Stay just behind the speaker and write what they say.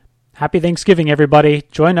Happy Thanksgiving, everybody.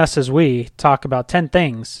 Join us as we talk about 10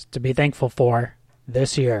 things to be thankful for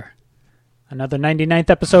this year. Another 99th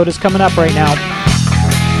episode is coming up right now. We'll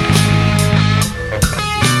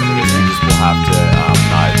have to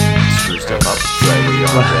not screw stuff up right where you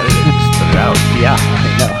are editing. Just put it out. Yeah,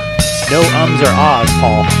 I know. No ums or ahs,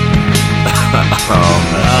 Paul.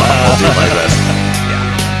 I'll do my best.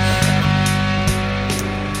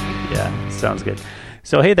 Yeah, sounds good.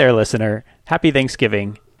 So hey there, listener. Happy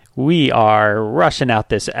Thanksgiving. We are rushing out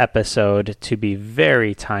this episode to be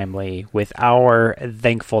very timely with our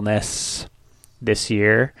thankfulness this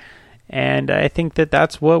year. And I think that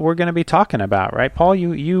that's what we're going to be talking about, right, Paul?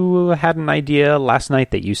 You had an idea last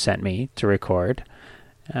night that you sent me to record.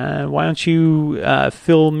 Why don't you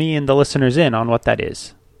fill me and the listeners in on what that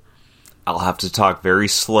is? I'll have to talk very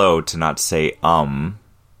slow to not say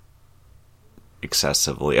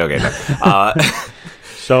excessively. Okay. No.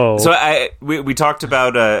 So we talked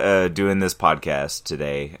about doing this podcast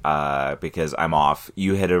today because I'm off.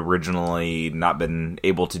 You had originally not been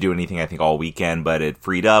able to do anything, I think, all weekend, but it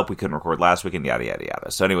freed up. We couldn't record last weekend, yada, yada,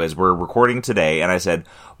 yada. So anyways, we're recording today, and I said,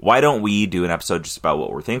 why don't we do an episode just about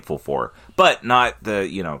what we're thankful for? But not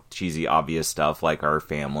the, cheesy, obvious stuff like our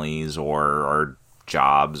families or our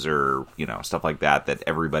jobs or, stuff like that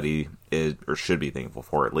everybody is or should be thankful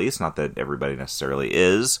for, at least. Not that everybody necessarily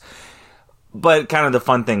is. But kind of the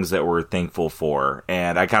fun things that we're thankful for.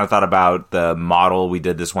 And I kind of thought about the model. We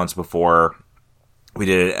did this once before. We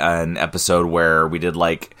did an episode where we did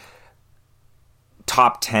like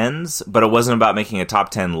top tens, but it wasn't about making a top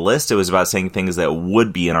 10 list. It was about saying things that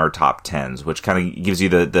would be in our top tens, which kind of gives you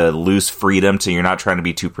the loose freedom to, you're not trying to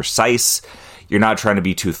be too precise. You're not trying to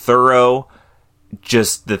be too thorough.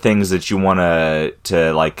 Just the things that you want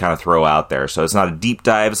to like kind of throw out there. So it's not a deep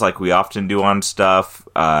dives like we often do on stuff.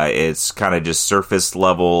 It's kind of just surface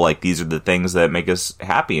level. Like, these are the things that make us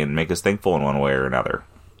happy and make us thankful in one way or another.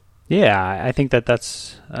 Yeah, I think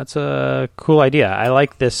that's a cool idea. I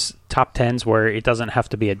like this top 10s where it doesn't have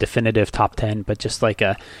to be a definitive top 10, but just like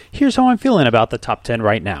here's how I'm feeling about the top 10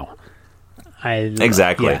 right now.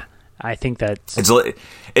 Exactly. Yeah, I think that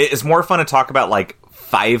it's more fun to talk about like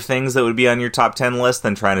 5 things that would be on your top 10 list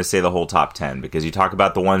than trying to say the whole top 10, because you talk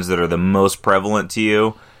about the ones that are the most prevalent to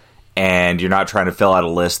you, and you're not trying to fill out a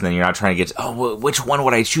list, and then you're not trying to get, which one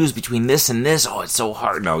would I choose between this and this? Oh, it's so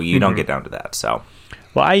hard. No, you don't get down to that. So,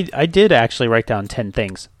 well, I did actually write down 10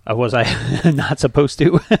 things. Was I not supposed to?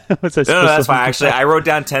 Was I supposed no, that's to? fine. Actually, I wrote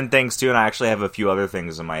down 10 things too, and I actually have a few other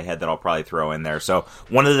things in my head that I'll probably throw in there. So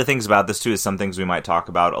one of the things about this too is some things we might talk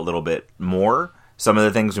about a little bit more. Some of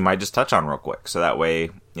the things we might just touch on real quick, so that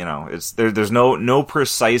way, it's there's no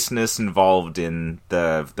preciseness involved in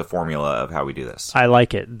the formula of how we do this. I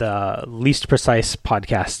like it. The least precise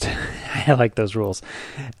podcast. I like those rules.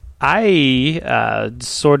 I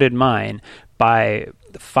sorted mine by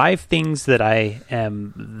 5 things that I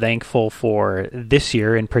am thankful for this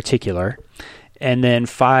year in particular, and then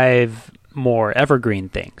 5 more evergreen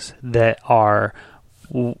things that are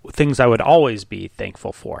things I would always be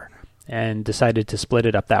thankful for, and decided to split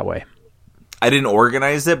it up that way. I didn't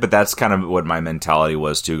organize it, but that's kind of what my mentality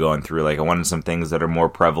was too, going through. Like, I wanted some things that are more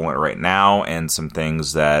prevalent right now and some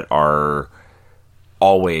things that are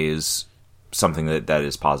always something that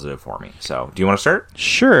is positive for me. So, do you want to start?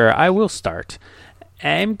 Sure, I will start.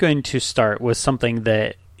 I'm going to start with something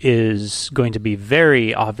that is going to be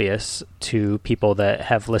very obvious to people that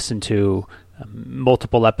have listened to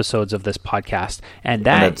multiple episodes of this podcast, and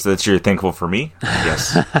that's you're thankful for me.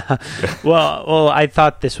 Yes. well, I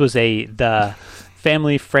thought this was the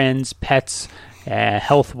family, friends, pets,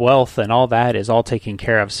 health, wealth, and all that is all taken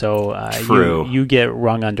care of. So True. You get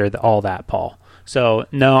rung under all that, Paul. So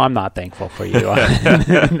no, I'm not thankful for you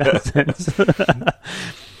in that sense.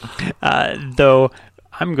 Though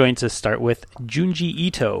I'm going to start with Junji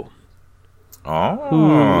Ito.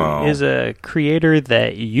 Who is a creator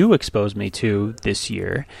that you exposed me to this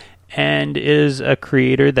year, and is a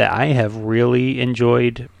creator that I have really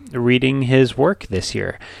enjoyed reading his work this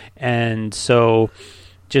year. And so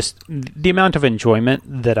just the amount of enjoyment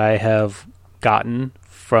that I have gotten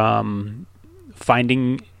from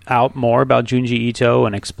finding out more about Junji Ito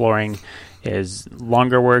and exploring his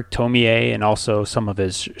longer work, Tomie, and also some of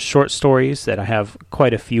his short stories that I have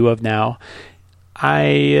quite a few of now. I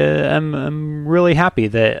am really happy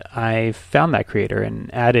that I found that creator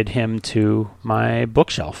and added him to my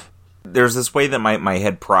bookshelf. There's this way that my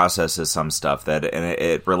head processes some stuff and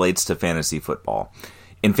it relates to fantasy football.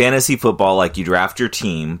 In fantasy football, like, you draft your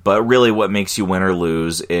team, but really what makes you win or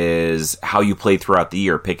lose is how you play throughout the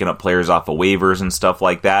year, picking up players off of waivers and stuff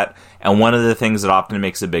like that. And one of the things that often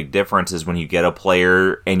makes a big difference is when you get a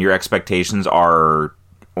player and your expectations are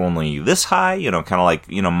only this high, kind of like,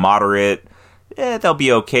 moderate, they'll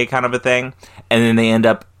be okay kind of a thing. And then they end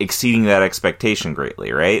up exceeding that expectation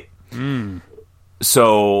greatly, right?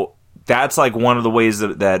 So that's like one of the ways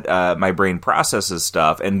that my brain processes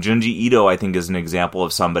stuff. And Junji Ito, I think, is an example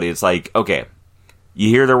of somebody. It's like, okay, you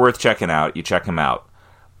hear they're worth checking out, you check them out.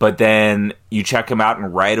 But then you check them out,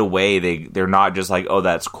 and right away they're not just like, oh,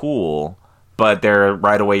 that's cool. But they're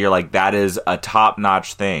right away, you're like, that is a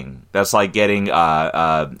top-notch thing. That's like getting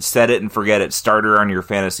set it and forget it starter on your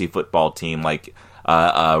fantasy football team, like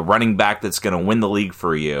a running back that's going to win the league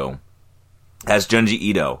for you. That's Junji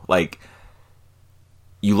Ito. Like,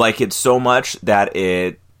 you like it so much that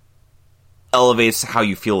it elevates how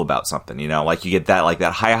you feel about something. Like you get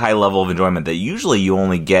that high level of enjoyment that usually you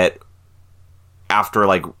only get after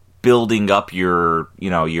like building up your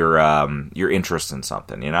interest in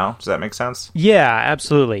something, Does that make sense? Yeah,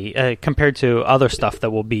 absolutely. Compared to other stuff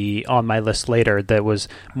that will be on my list later, that was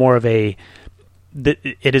more of it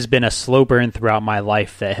has been a slow burn throughout my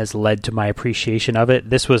life that has led to my appreciation of it.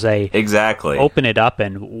 This was exactly open it up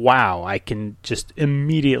and wow, I can just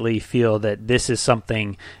immediately feel that this is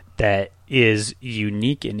something that is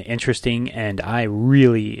unique and interesting and I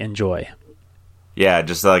really enjoy. Yeah,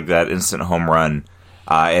 just like that instant home run.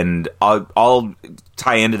 And I'll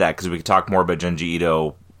tie into that because we could talk more about Junji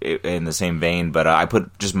Ito in the same vein. But I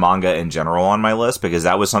put just manga in general on my list because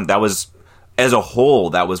that was as a whole,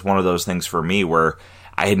 that was one of those things for me where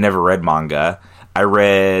I had never read manga. I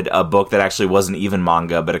read a book that actually wasn't even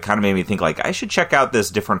manga, but it kind of made me think like I should check out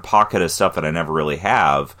this different pocket of stuff that I never really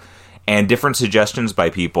have, and different suggestions by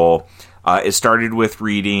people. It started with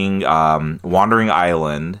reading Wandering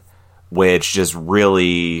Island, which just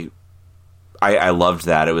really, I loved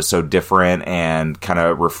that. It was so different and kind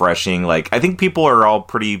of refreshing. Like, I think people are all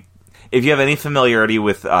pretty, if you have any familiarity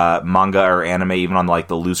with manga or anime, even on like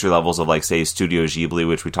the looser levels of like, say, Studio Ghibli,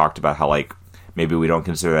 which we talked about how like maybe we don't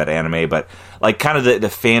consider that anime, but like kind of the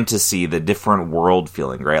fantasy, the different world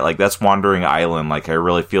feeling, right? Like that's Wandering Island. Like I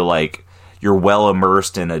really feel like you're well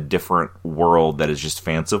immersed in a different world that is just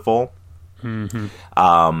fanciful. Mm-hmm.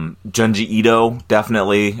 Junji Ito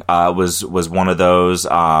definitely was one of those.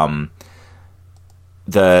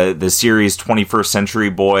 The series 21st Century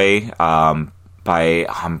Boy by,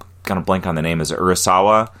 I'm gonna blank on the name, is it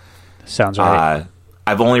Urasawa? Sounds right.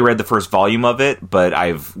 I've only read the first volume of it, but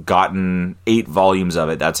I've gotten 8 volumes of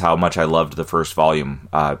it. That's how much I loved the first volume.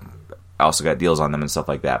 I also got deals on them and stuff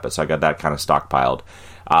like that, but so I got that kind of stockpiled.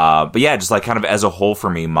 But yeah, just like kind of as a whole for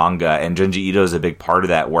me, manga and Junji Ito is a big part of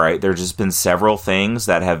that, where there's just been several things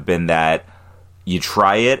that have been that you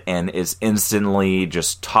try it and it's instantly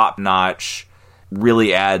just top notch,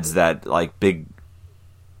 really adds that like big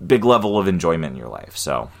level of enjoyment in your life.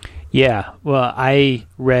 So yeah, well, I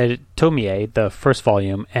read Tomie, the first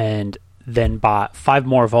volume, and then bought 5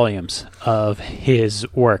 more volumes of his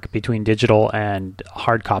work between digital and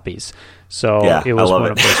hard copies. So yeah, it was one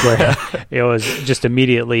of those where it was just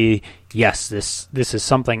immediately, yes, this is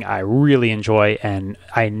something I really enjoy and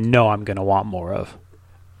I know I'm going to want more of.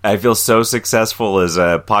 I feel so successful as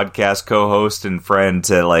a podcast co-host and friend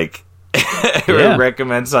to like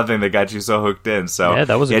recommend something that got you so hooked in. So yeah,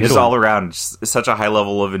 that was a good just one. all around, just such a high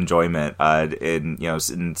level of enjoyment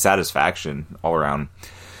and satisfaction all around.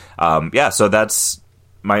 So that's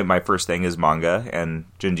my first thing is manga, and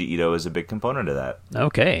Junji Ito is a big component of that.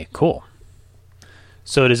 Okay, cool.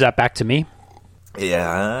 So is that back to me?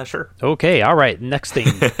 Yeah, sure. Okay, all right. Next thing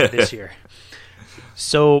this year.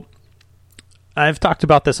 So I've talked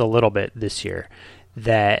about this a little bit this year,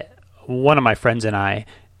 that one of my friends and I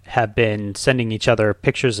have been sending each other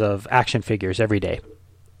pictures of action figures every day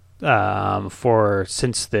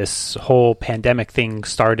since this whole pandemic thing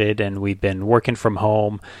started, and we've been working from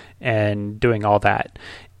home and doing all that.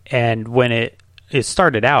 And when it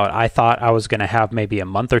started out, I thought I was going to have maybe a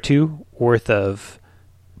month or two worth of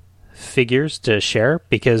figures to share,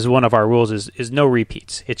 because one of our rules is no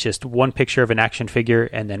repeats. It's just one picture of an action figure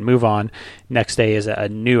and then move on. Next day is a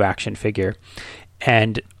new action figure.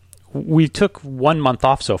 And we took 1 month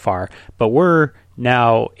off so far, but we're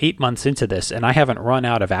now 8 months into this, and I haven't run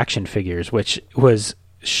out of action figures, which was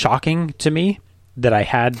shocking to me that I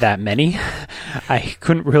had that many. I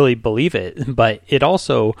couldn't really believe it, but it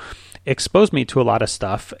also exposed me to a lot of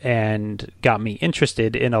stuff and got me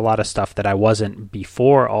interested in a lot of stuff that I wasn't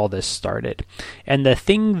before all this started. And the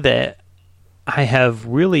thing that I have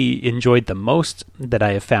really enjoyed the most that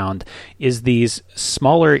I have found is these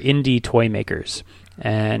smaller indie toy makers.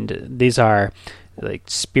 And these are like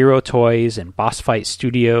Spiro Toys and Boss Fight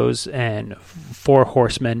Studios and Four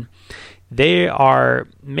Horsemen. They are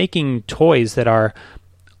making toys that are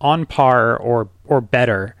on par or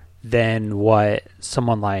better than what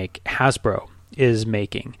someone like Hasbro is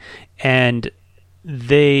making. And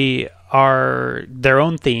they are their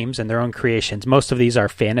own themes and their own creations. Most of these are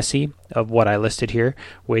fantasy, of what I listed here,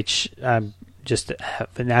 which just have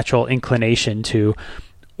a natural inclination to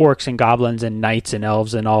orcs and goblins and knights and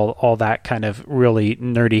elves and all that kind of really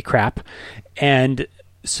nerdy crap. And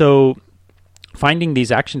so finding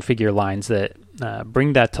these action figure lines that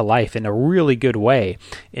bring that to life in a really good way,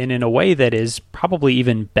 and in a way that is probably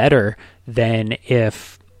even better than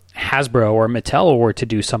if Hasbro or Mattel were to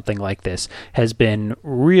do something like this, has been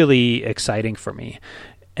really exciting for me.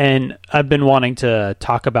 And I've been wanting to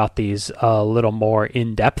talk about these a little more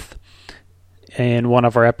in depth in one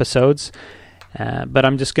of our episodes. But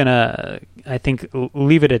I'm just going to, I think,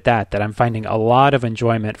 leave it at that I'm finding a lot of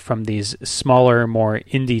enjoyment from these smaller, more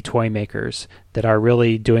indie toy makers that are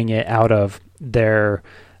really doing it out of their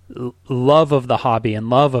love of the hobby and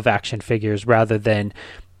love of action figures, rather than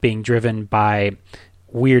being driven by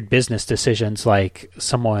weird business decisions like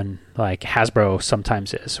someone like Hasbro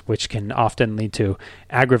sometimes is, which can often lead to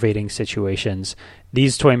aggravating situations.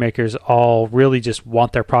 These toy makers all really just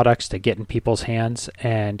want their products to get in people's hands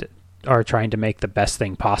and are trying to make the best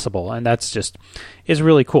thing possible, and that's just is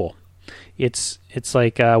really cool. It's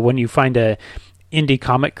like when you find a indie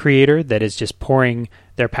comic creator that is just pouring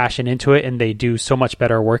their passion into it, and they do so much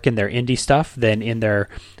better work in their indie stuff than in their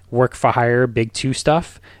work for hire big two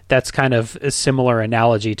stuff. That's kind of a similar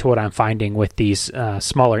analogy to what I'm finding with these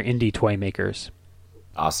smaller indie toy makers.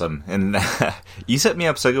 Awesome. And you set me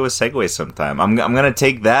up so good with segues sometime. I'm going to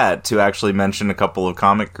take that to actually mention a couple of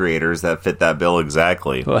comic creators that fit that bill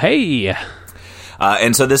exactly. Well, hey.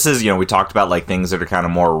 And so this is, we talked about like things that are kind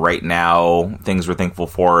of more right now, things we're thankful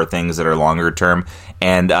for, or things that are longer term.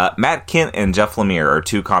 And Matt Kindt and Jeff Lemire are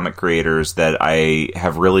two comic creators that I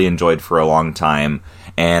have really enjoyed for a long time.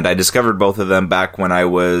 And I discovered both of them back when I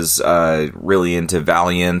was really into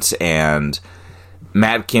Valiant. And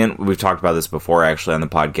Matt Kindt, we've talked about this before actually on the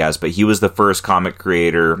podcast, but he was the first comic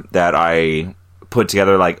creator that I put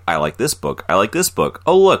together like, I like this book, I like this book.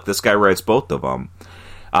 Oh, look, this guy writes both of them.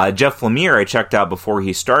 Jeff Lemire, I checked out before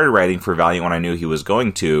he started writing for Valiant when I knew he was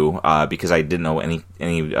going to, because I didn't know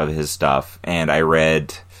any of his stuff. And I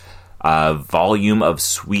read Volume of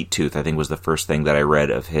Sweet Tooth, I think was the first thing that I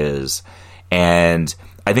read of his. And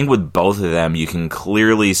I think with both of them, you can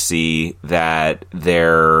clearly see that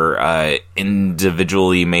their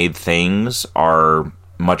individually made things are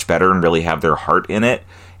much better and really have their heart in it.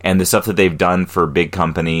 And the stuff that they've done for big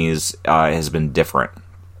companies has been different.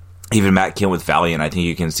 Even Matt Kindt with Valiant, I think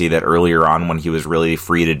you can see that earlier on when he was really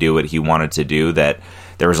free to do what he wanted to do, that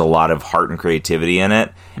there was a lot of heart and creativity in it.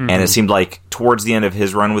 Mm-hmm. And it seemed like towards the end of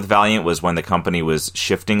his run with Valiant was when the company was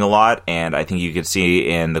shifting a lot. And I think you could see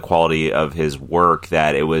in the quality of his work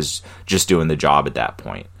that it was just doing the job at that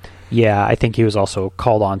point. Yeah, I think he was also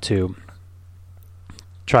called on to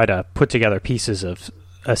try to put together pieces of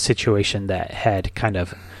a situation that had kind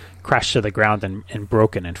of crashed to the ground and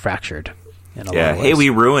broken and fractured. Yeah, hey, we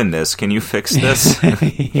ruined this. Can you fix this?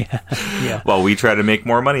 yeah. Well, we try to make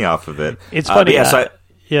more money off of it. It's funny.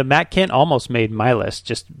 Matt Kindt almost made my list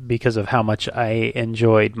just because of how much I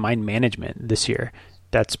enjoyed Mind Management this year.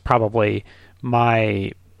 That's probably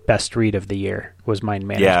my best read of the year, was Mind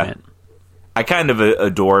Management. Yeah. I kind of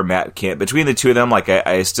adore Matt Kindt. Between the two of them, like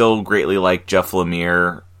I still greatly like Jeff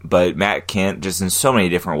Lemire, but Matt Kindt, just in so many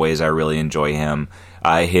different ways, I really enjoy him.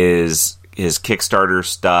 His Kickstarter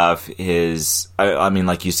stuff,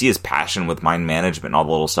 like you see his passion with Mind Management and all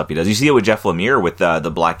the little stuff he does. You see it with Jeff Lemire with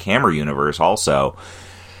the Black Hammer universe also.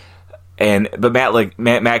 But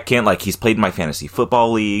Matt Kindt, like he's played in my fantasy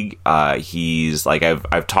football league. He's like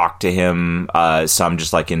I've talked to him some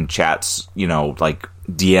just like in chats, like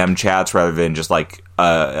DM chats rather than just like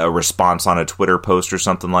a response on a Twitter post or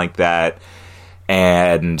something like that.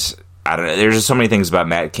 And I don't know. There's just so many things about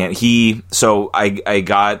Matt Kindt. So I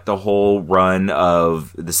got the whole run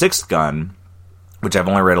of The Sixth Gun, which I've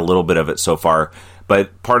only read a little bit of it so far.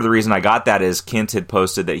 But part of the reason I got that is Kindt had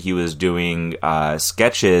posted that he was doing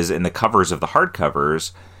sketches in the covers of the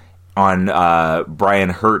hardcovers on Brian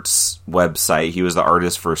Hurt's website. He was the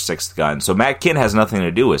artist for Sixth Gun. So Matt Kindt has nothing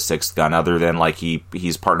to do with Sixth Gun other than like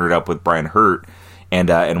he's partnered up with Brian Hurt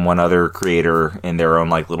and one other creator in their own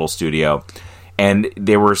like little studio. And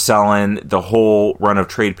they were selling the whole run of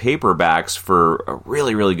trade paperbacks for a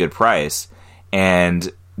really, really good price. And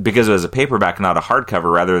because it was a paperback, not a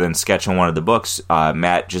hardcover, rather than sketching one of the books,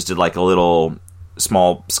 Matt just did like a little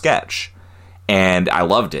small sketch. And I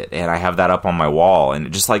loved it. And I have that up on my wall.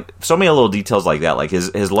 And just like so many little details like that, like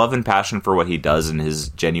his love and passion for what he does and his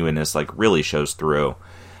genuineness like really shows through.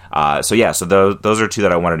 So those are two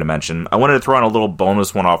that I wanted to mention. I wanted to throw in a little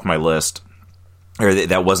bonus one off my list, or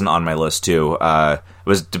that wasn't on my list too. I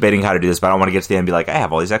was debating how to do this, but I don't want to get to the end and be like, I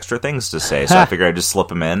have all these extra things to say, so I figured I'd just slip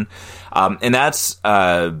them in. And that's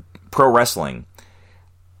pro wrestling.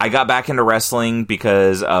 I got back into wrestling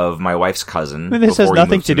because of my wife's cousin. This has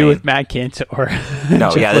nothing to do with Matt Kent or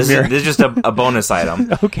no. Yeah, this is just a bonus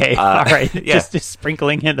item. Okay, all right. Yeah. Just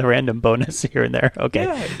sprinkling in the random bonus here and there. Okay,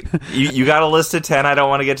 yeah. you got a list of 10. I don't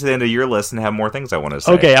want to get to the end of your list and have more things I want to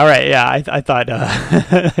say. Okay, all right. Yeah, I thought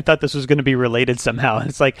I thought this was going to be related somehow.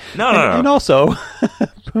 It's like no. And also,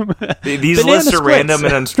 these lists are random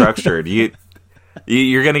and unstructured.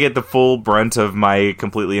 You're going to get the full brunt of my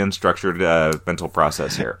completely unstructured mental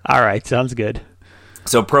process here. All right, sounds good.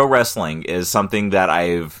 So pro wrestling is something that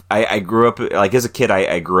I grew up, like as a kid,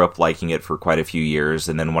 I grew up liking it for quite a few years.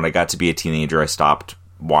 And then when I got to be a teenager, I stopped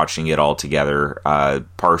watching it altogether,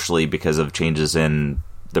 partially because of changes in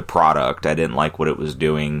the product. I didn't like what it was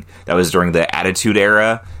doing. That was during the Attitude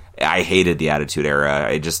Era. I hated the Attitude Era.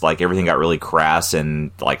 I just, like, everything got really crass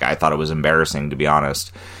and, like, I thought it was embarrassing, to be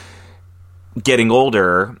honest. Getting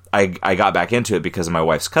older, I got back into it because of my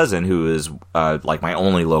wife's cousin, who is like my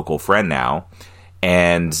only local friend now,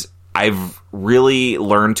 and I've really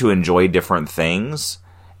learned to enjoy different things,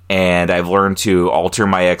 and I've learned to alter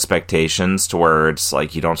my expectations to where it's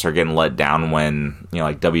like you don't start getting let down when, you know,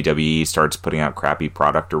 like WWE starts putting out crappy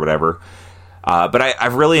product or whatever. But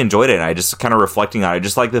I've really enjoyed it, and I just kind of reflecting on it. I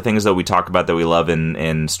just like the things that we talk about that we love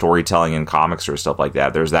in storytelling and comics or stuff like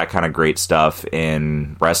that. There's that kind of great stuff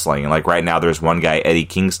in wrestling. And like right now, there's one guy, Eddie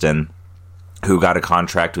Kingston, who got a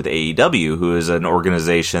contract with AEW, who is an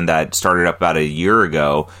organization that started up about a year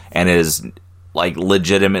ago and is like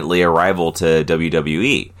legitimately a rival to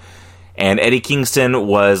WWE. And Eddie Kingston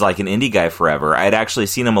was like an indie guy forever. I had actually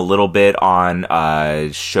seen him a little bit on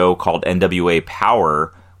a show called NWA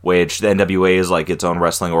Power, which the NWA is like its own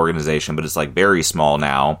wrestling organization, but it's like very small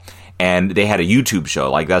now. And they had a YouTube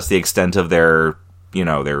show. Like that's the extent of their, you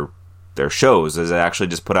know, their shows, is it actually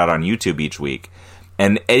just put out on YouTube each week.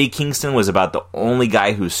 And Eddie Kingston was about the only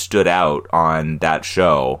guy who stood out on that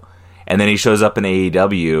show. And then he shows up in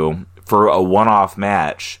AEW for a one-off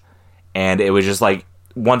match. And it was just like,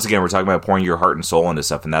 once again, we're talking about pouring your heart and soul into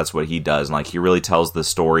stuff, and that's what he does. And like, he really tells the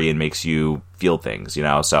story and makes you feel things, you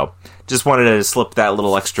know? So just wanted to slip that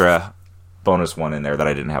little extra bonus one in there that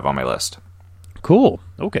I didn't have on my list. Cool.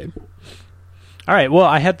 Okay. All right. Well,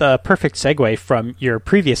 I had the perfect segue from your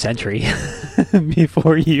previous entry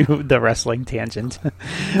before the wrestling tangent.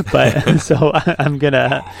 But so I'm going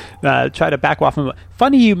to try to back off.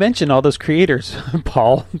 Funny you mentioned all those creators,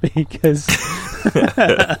 Paul, because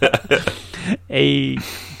a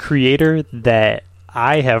creator that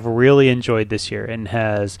I have really enjoyed this year and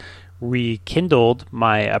has rekindled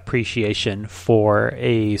my appreciation for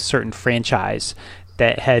a certain franchise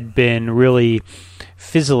that had been really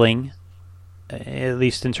fizzling, at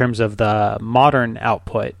least in terms of the modern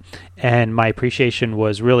output, and my appreciation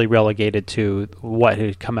was really relegated to what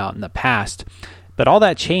had come out in the past. But all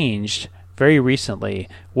that changed very recently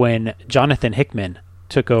when Jonathan Hickman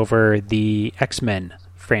took over the X-Men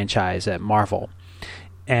franchise at Marvel.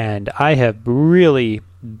 And I have really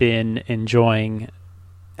been enjoying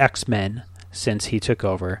X-Men since he took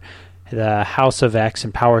over. The House of X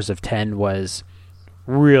and Powers of 10 was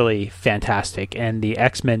really fantastic, and the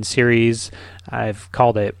X-Men series, I've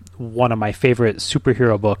called it one of my favorite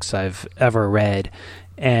superhero books I've ever read,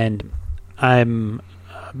 and I'm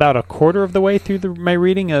about a quarter of the way through my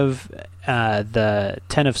reading of the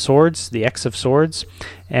Ten of Swords, the X of Swords,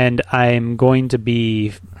 and I'm going to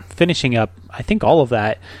be finishing up, I think, all of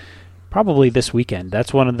that probably this weekend.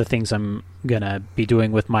 That's one of the things I'm going to be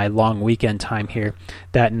doing with my long weekend time here,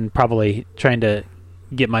 that and probably trying to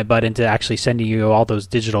get my butt into actually sending you all those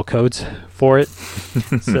digital codes for it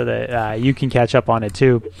so that you can catch up on it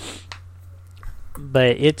too.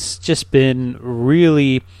 But it's just been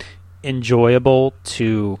really enjoyable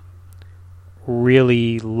to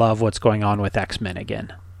really love what's going on with X-Men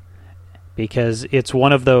again, because it's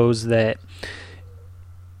one of those that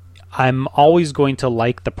I'm always going to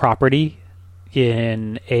like the property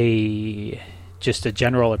in just a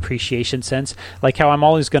general appreciation sense, like how I'm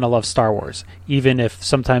always going to love Star Wars, even if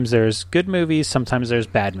sometimes there's good movies, sometimes there's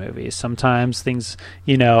bad movies, sometimes things,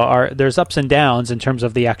 there's ups and downs in terms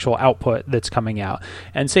of the actual output that's coming out.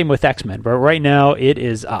 And same with X-Men, but right now it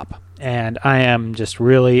is up, and I am just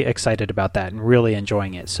really excited about that and really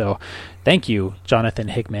enjoying it. So thank you, Jonathan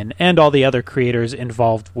Hickman, and all the other creators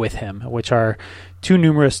involved with him, which are too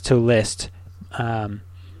numerous to list,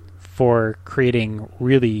 for creating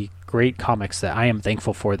really great comics that I am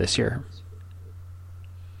thankful for this year.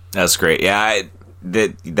 That's great. Yeah,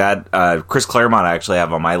 that Chris Claremont I actually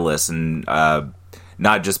have on my list, and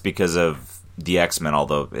not just because of the X-Men,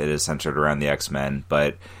 although it is centered around the X-Men,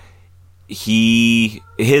 but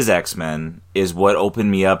his X-Men is what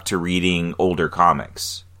opened me up to reading older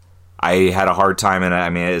comics. I had a hard time, and I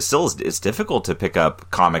mean, it's difficult to pick up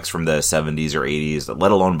comics from the 70s or 80s,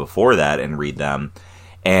 let alone before that, and read them.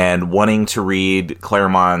 And wanting to read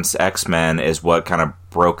Claremont's X-Men is what kind of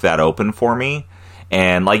broke that open for me.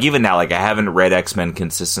 And like even now, like I haven't read X-Men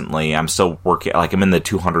consistently. I'm still working, like I'm in the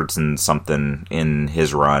 200s and something in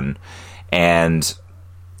his run, and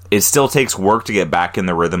it still takes work to get back in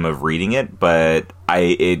the rhythm of reading it. But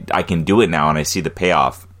I can do it now, and I see the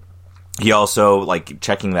payoff. He also, like,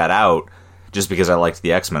 checking that out, just because I liked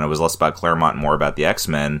the X-Men, it was less about Claremont and more about the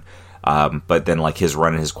X-Men. But then, like, his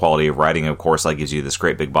run and his quality of writing, of course, like, gives you this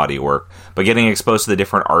great big body of work. But getting exposed to the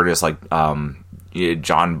different artists, like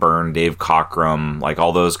John Byrne, Dave Cockrum, like,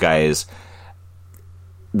 all those guys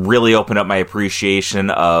really opened up my appreciation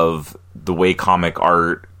of the way comic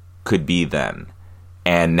art could be then.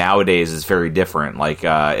 And nowadays, it's very different. Like,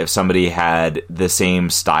 if somebody had the same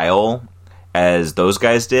style as those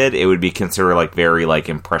guys did, it would be considered like very like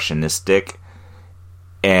impressionistic,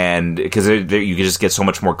 and because you could just get so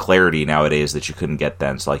much more clarity nowadays that you couldn't get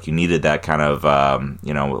then. So like you needed that kind of a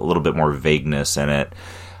little bit more vagueness in it.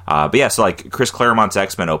 But yeah, so like Chris Claremont's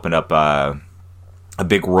X-Men opened up a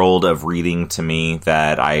big world of reading to me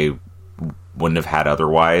that I wouldn't have had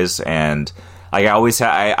otherwise. And like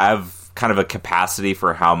I have kind of a capacity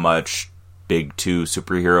for how much big two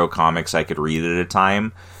superhero comics I could read at a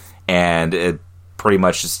time. And it pretty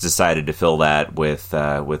much just decided to fill that with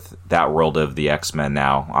that world of the X-Men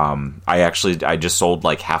now. I just sold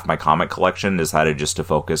like half my comic collection, decided just to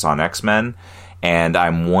focus on X-Men, and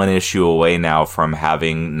I'm one issue away now from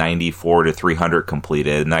having 94 to 300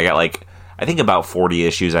 completed, and I got like I think about 40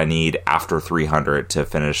 issues I need after 300 to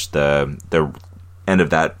finish the end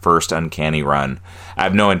of that first Uncanny run. I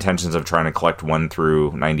have no intentions of trying to collect 1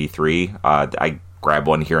 through 93. I grab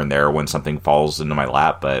one here and there when something falls into my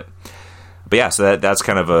lap, but yeah, so that's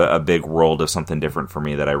kind of a big world of something different for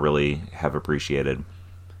me that I really have appreciated.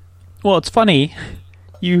 Well, it's funny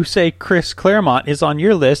you say Chris Claremont is on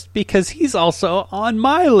your list because he's also on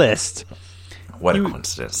my list. What a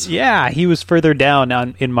coincidence. Yeah, he was further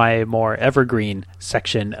down in my more evergreen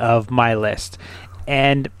section of my list.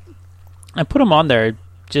 And I put him on there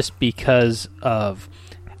just because of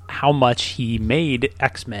how much he made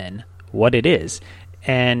X-Men what it is.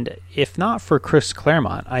 And if not for Chris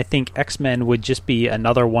Claremont, I think X-Men would just be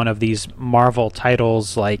another one of these Marvel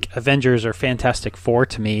titles like Avengers or Fantastic Four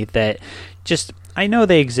to me that just, I know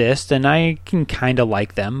they exist and I can kind of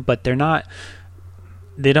like them, but they're not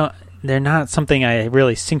something I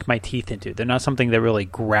really sink my teeth into. They're not something that really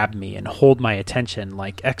grab me and hold my attention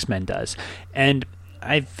like X-Men does. And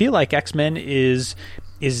I feel like X-Men is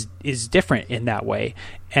different in that way,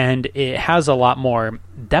 and it has a lot more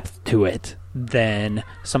depth to it than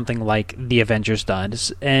something like the Avengers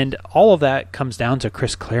does. And all of that comes down to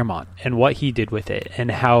Chris Claremont and what he did with it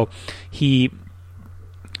and how he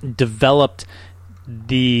developed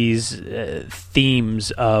these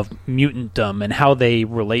themes of mutantdom and how they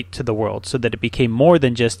relate to the world so that it became more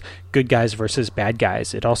than just good guys versus bad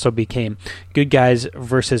guys. It also became good guys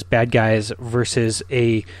versus bad guys versus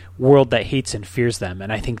a world that hates and fears them.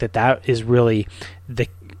 And I think that is really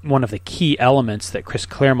one of the key elements that Chris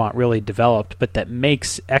Claremont really developed, but that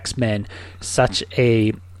makes X-Men such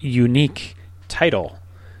a unique title.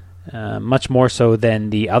 Much more so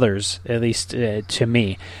than the others, at least to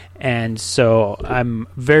me. And so I'm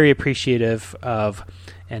very appreciative of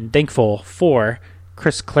and thankful for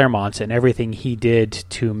Chris Claremont and everything he did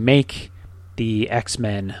to make the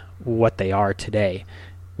X-Men what they are today,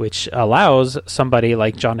 which allows somebody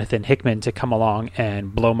like Jonathan Hickman to come along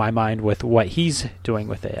and blow my mind with what he's doing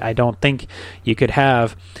with it. I don't think you could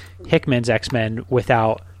have Hickman's X-Men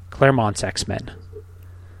without Claremont's X-Men.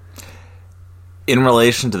 In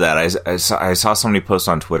relation to that, I saw somebody post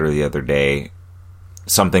on Twitter the other day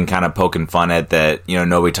something kind of poking fun at that.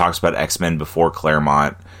 Nobody talks about X-Men before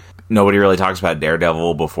Claremont. Nobody really talks about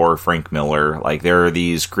Daredevil before Frank Miller. Like, there are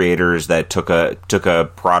these creators that took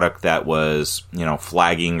a product that was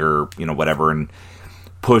flagging or whatever and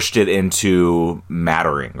pushed it into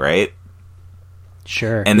mattering, right?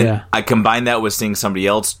 Sure. And then I combined that with seeing somebody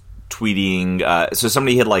else tweeting. So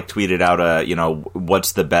somebody had like tweeted out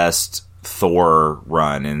what's the best Thor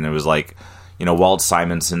run, and it was like Walt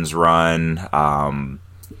Simonson's run,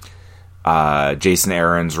 Jason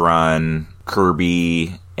Aaron's run,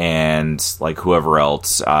 Kirby, and like whoever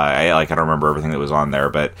else. I don't remember everything that was on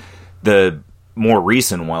there, but more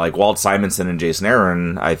recent one, like Walt Simonson and Jason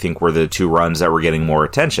Aaron, I think were the two runs that were getting more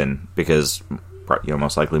attention because,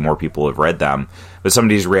 most likely more people have read them. But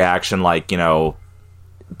somebody's reaction, like,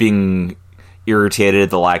 being irritated at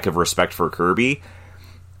the lack of respect for Kirby.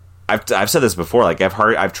 I've said this before. Like,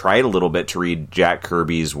 I've tried a little bit to read Jack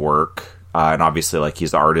Kirby's work, and obviously, like,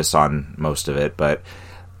 he's the artist on most of it, but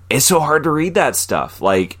it's so hard to read that stuff.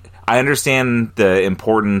 Like, I understand the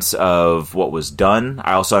importance of what was done.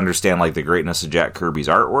 I also understand, like, the greatness of Jack Kirby's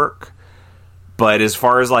artwork. But as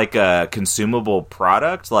far as, like, a consumable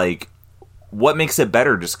product, like, what makes it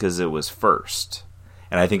better just because it was first?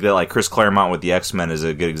 And I think that, like, Chris Claremont with the X-Men is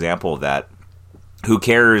a good example of that. Who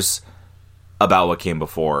cares about what came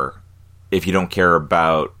before if you don't care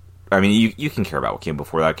about... I mean, you can care about what came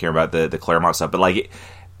before that, care about the Claremont stuff, but, like,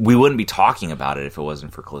 we wouldn't be talking about it if it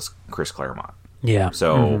wasn't for Chris Claremont. Yeah.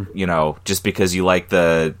 So, just because you like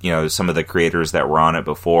some of the creators that were on it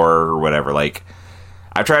before or whatever, like,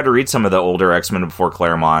 I've tried to read some of the older X-Men before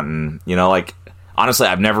Claremont, and, like, honestly,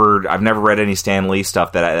 I've never read any Stan Lee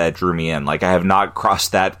stuff that drew me in. Like, I have not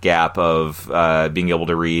crossed that gap of being able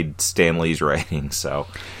to read Stan Lee's writing, so.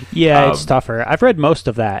 Yeah, it's tougher. I've read most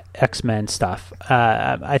of that X-Men stuff.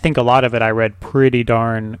 I think a lot of it I read pretty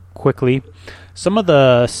darn quickly. Some of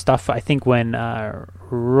the stuff, I think when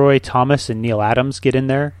Roy Thomas and Neil Adams get in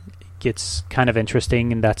there, gets kind of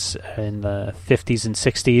interesting, and that's in the 50s and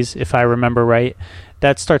 60s, if I remember right.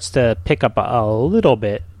 That starts to pick up a little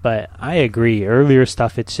bit, but I agree. Earlier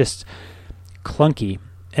stuff, it's just clunky.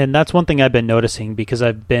 And that's one thing I've been noticing because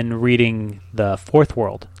I've been reading the Fourth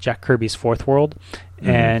World, Jack Kirby's Fourth World,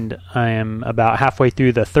 and I am about halfway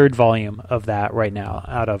through the third volume of that right now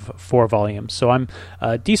out of 4 volumes. So I'm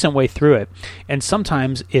a decent way through it. And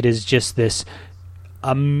sometimes it is just this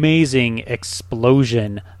amazing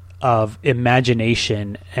explosion of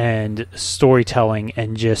imagination and storytelling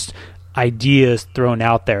and just ideas thrown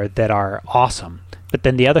out there that are awesome. But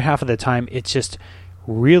then the other half of the time, it's just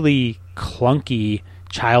really clunky,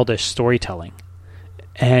 childish storytelling.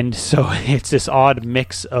 And so it's this odd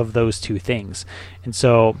mix of those two things. And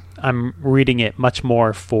so I'm reading it much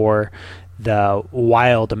more for the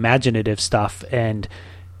wild, imaginative stuff and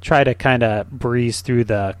try to kind of breeze through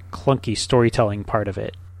the clunky storytelling part of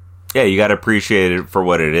it. Yeah, you got to appreciate it for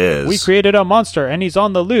what it is. We created a monster and he's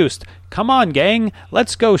on the loose. Come on, gang.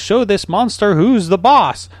 Let's go show this monster who's the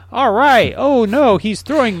boss. All right. Oh, no, he's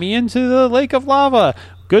throwing me into the lake of lava.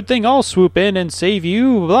 Good thing I'll swoop in and save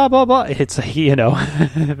you, blah, blah, blah. It's,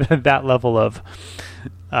 that level of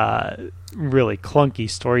really clunky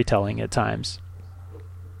storytelling at times.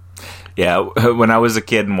 Yeah, when I was a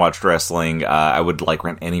kid and watched wrestling, I would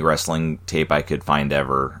rent any wrestling tape I could find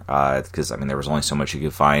ever, because there was only so much you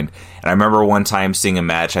could find. And I remember one time seeing a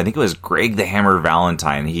match. I think it was Greg the Hammer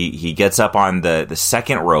Valentine. He gets up on the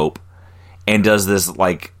second rope and does this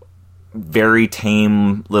very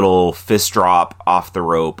tame little fist drop off the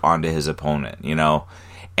rope onto his opponent.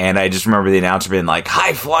 And I just remember the announcer being like,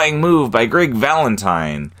 "High flying move by Greg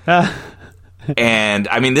Valentine." And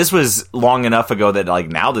this was long enough ago that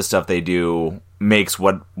now the stuff they do makes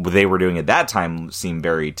what they were doing at that time seem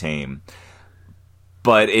very tame.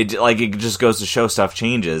 But it just goes to show stuff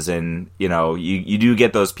changes, and you do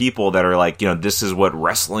get those people that are this is what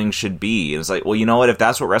wrestling should be. And it's well, you know what? If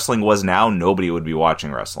that's what wrestling was now, nobody would be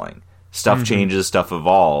watching wrestling. Stuff changes, stuff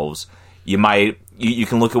evolves. You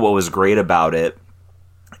can look at what was great about it,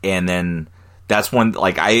 and then that's one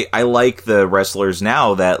I like the wrestlers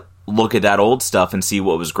now that look at that old stuff and see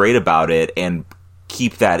what was great about it and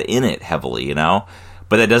keep that in it heavily, But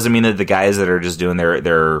that doesn't mean that the guys that are just doing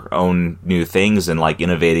their own new things and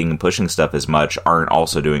innovating and pushing stuff as much aren't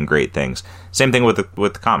also doing great things. Same thing with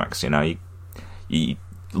the comics, you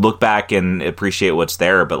look back and appreciate what's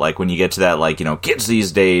there, but when you get to that kids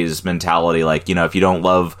these days mentality, if you don't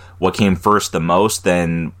love what came first the most,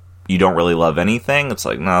 then you don't really love anything. It's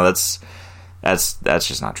no, that's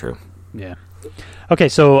just not true. Yeah. Okay,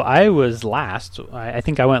 so I was last. I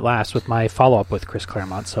think I went last with my follow-up with Chris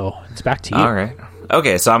Claremont, so it's back to you. All right.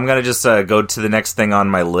 Okay, so I'm going to just go to the next thing on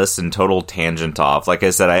my list and total tangent off. Like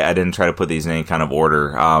I said, I didn't try to put these in any kind of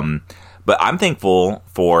order, but I'm thankful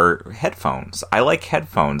for headphones. I like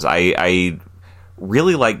headphones. I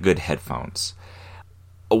really like good headphones.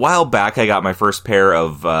 A while back, I got my first pair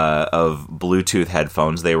of Bluetooth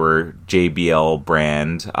headphones. They were JBL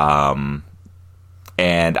brand,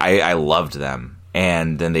 and I loved them.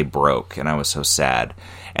 And then they broke, and I was so sad.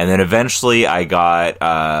 And then eventually I got,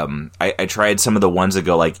 I tried some of the ones that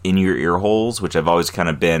go in your ear holes, which I've always kind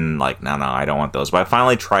of been no, I don't want those. But I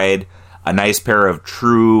finally tried a nice pair of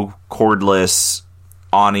true cordless,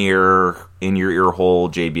 on-ear, in your ear hole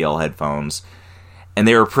JBL headphones. and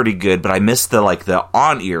they were pretty good, but I missed the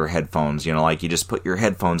on-ear headphones, like you just put your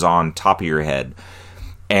headphones on top of your head.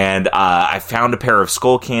 And I found a pair of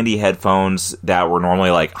Skull Candy headphones that were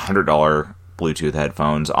normally like $100 Bluetooth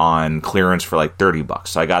headphones on clearance for like $30.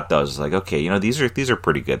 So I got those. It's like, okay, these are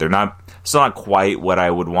pretty good. They're still not quite what I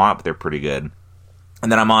would want, but they're pretty good.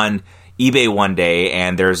 And then I'm on eBay one day,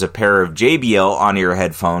 and there's a pair of JBL on-ear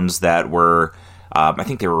headphones that were, I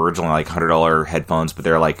think they were originally like $100 headphones, but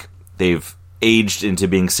they've aged into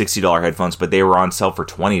being $60 headphones, but they were on sale for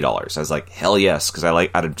 $20. I was like, hell yes, because I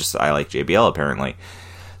like JBL apparently.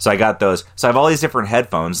 So I got those. So I have all these different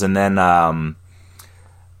headphones, and then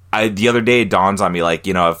the other day it dawns on me,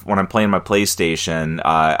 when I'm playing my PlayStation,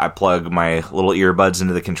 I plug my little earbuds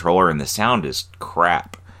into the controller, and the sound is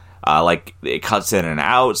crap. It cuts in and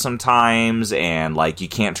out sometimes, and you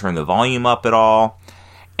can't turn the volume up at all.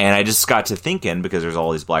 And I just got to thinking, because there's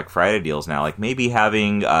all these Black Friday deals now, maybe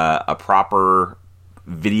having a proper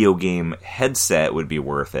video game headset would be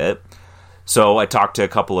worth it. So I talked to a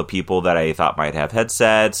couple of people that I thought might have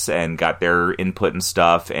headsets and got their input and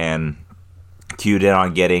stuff, and queued in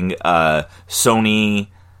on getting a Sony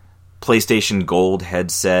PlayStation Gold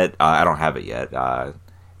headset. I don't have it yet.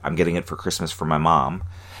 I'm getting it for Christmas for my mom.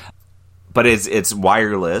 But it's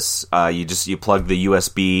wireless. You plug the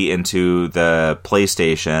USB into the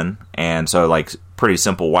PlayStation, and so pretty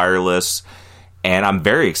simple wireless. And I'm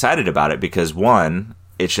very excited about it because, one,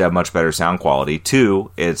 it should have much better sound quality.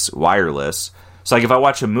 Two, it's wireless. So if I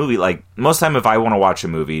watch a movie, most time if I want to watch a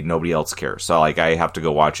movie, nobody else cares. So I have to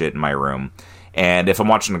go watch it in my room. And if I'm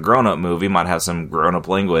watching a grown-up movie, might have some grown-up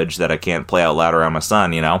language that I can't play out loud around my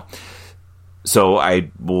son, So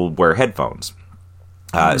I will wear headphones.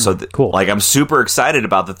 Cool. I'm super excited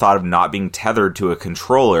about the thought of not being tethered to a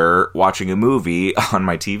controller watching a movie on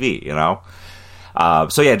my TV,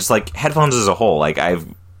 So yeah, just headphones as a whole. I've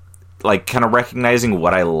kind of recognizing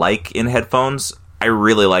what I like in headphones. I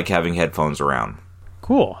really like having headphones around.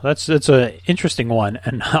 Cool. That's an interesting one,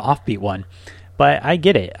 an offbeat one. But I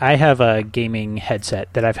get it. I have a gaming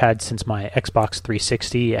headset that I've had since my Xbox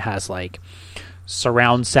 360. It has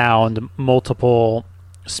surround sound, multiple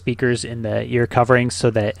speakers in the ear covering so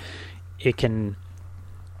that it can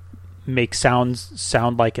make sounds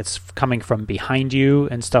sound like it's coming from behind you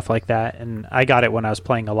and stuff like that. And I got it when I was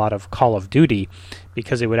playing a lot of Call of Duty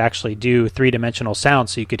because it would actually do three-dimensional sound,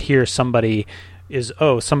 so you could hear somebody's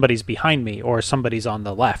behind me, or somebody's on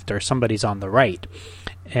the left, or somebody's on the right.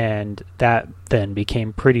 And that then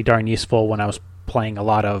became pretty darn useful when I was playing a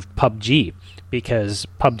lot of PUBG, because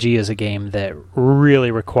PUBG is a game that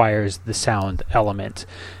really requires the sound element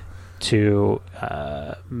to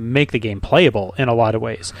make the game playable in a lot of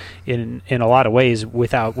ways. In a lot of ways,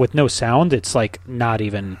 with no sound, it's not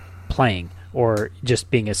even playing, or just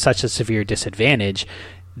being at such a severe disadvantage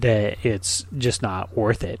that it's just not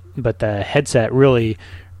worth it. But the headset really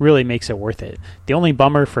makes it worth it. The only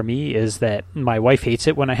bummer for me is that my wife hates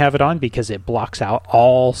it when I have it on because it blocks out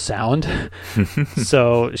all sound.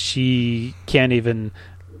 So she can't even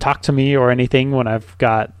talk to me or anything when I've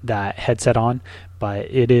got that headset on, but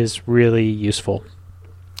it is really useful.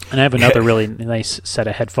 And I have another really nice set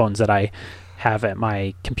of headphones that I have at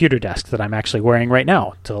my computer desk that I'm actually wearing right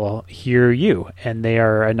now to hear you, and they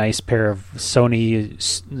are a nice pair of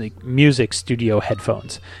Sony music studio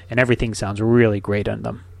headphones, and everything sounds really great on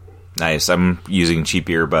them. Nice. I'm using cheap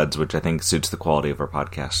earbuds, which I think suits the quality of our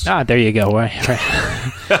podcast. There you go.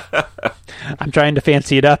 I'm trying to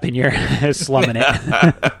fancy it up, and you're slumming it.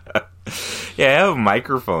 Yeah, I have a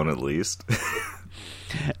microphone at least.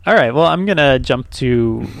 All right, well, I'm going to jump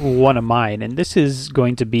to one of mine, and this is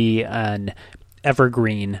going to be an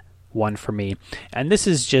evergreen one for me. And this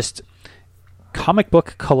is just comic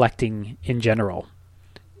book collecting in general,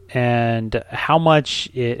 and how much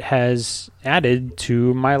it has added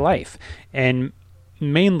to my life. And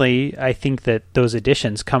mainly, I think that those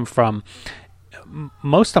additions come from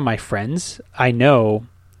most of my friends I know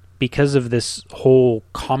because of this whole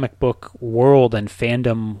comic book world and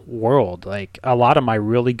fandom world. A lot of my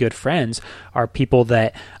really good friends are people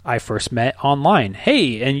that I first met online.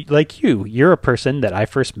 Hey, and you're a person that I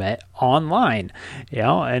first met online,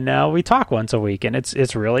 and now we talk once a week, and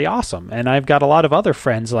it's really awesome. And I've got a lot of other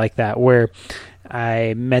friends like that where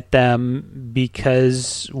I met them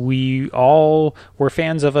because we all were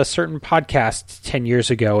fans of a certain podcast 10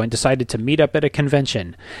 years ago and decided to meet up at a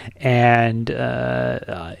convention. And,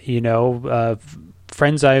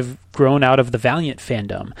 friends I've grown out of the Valiant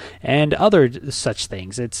fandom and other such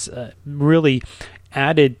things. It's really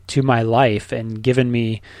added to my life and given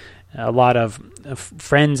me a lot of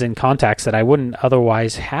friends and contacts that I wouldn't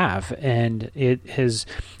otherwise have. And it has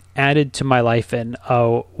added to my life in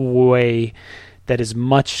a way that is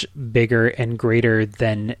much bigger and greater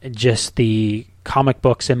than just the comic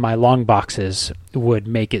books in my long boxes would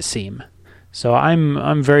make it seem. So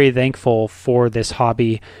I'm very thankful for this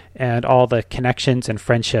hobby and all the connections and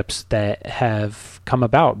friendships that have come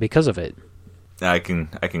about because of it. I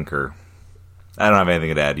concur. I don't have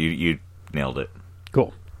anything to add. You nailed it.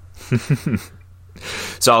 Cool.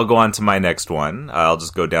 So I'll go on to my next one. I'll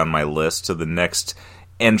just go down my list to the next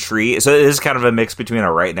entry. So it is kind of a mix between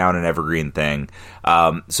a right now and an evergreen thing.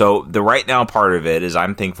 So the right now part of it is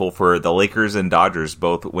I'm thankful for the Lakers and Dodgers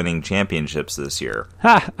both winning championships this year.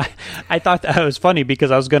 I thought that was funny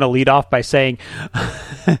because I was going to lead off by saying,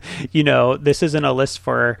 this isn't a list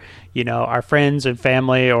for, our friends and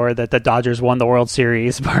family or that the Dodgers won the World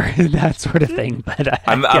Series or that sort of thing. But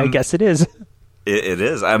I guess it is. It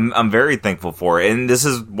is. I'm very thankful for it, and this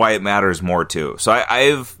is why it matters more too. So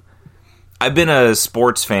I've been a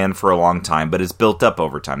sports fan for a long time, but it's built up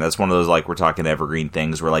over time. That's one of those, like, we're talking evergreen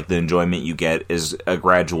things where, like, the enjoyment you get is a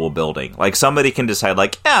gradual building. Like, somebody can decide,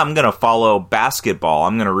 like, I'm going to follow basketball.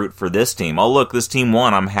 I'm going to root for this team. Oh, look, this team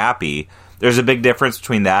won. I'm happy. There's a big difference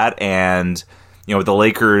between that and, with the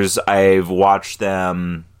Lakers, I've watched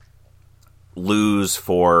them lose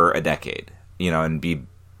for a decade, and be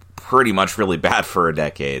pretty much really bad for a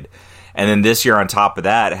decade. And then this year, on top of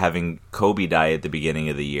that, having Kobe die at the beginning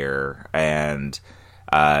of the year and,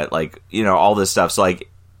 all this stuff. So, like,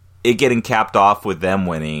 it getting capped off with them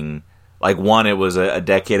winning, like, one, it was a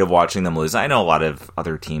decade of watching them lose. I know a lot of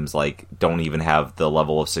other teams, like, don't even have the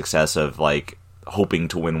level of success of, like, hoping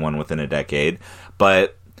to win one within a decade.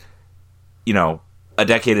 But, a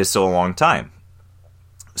decade is still a long time.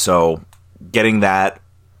 So, getting that,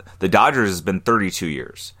 the Dodgers has been 32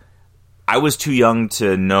 years. I was too young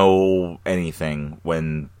to know anything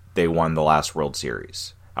when they won the last World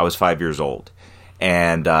Series. I was 5 years old.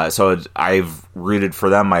 And so I've rooted for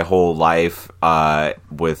them my whole life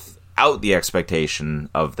without the expectation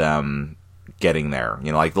of them getting there.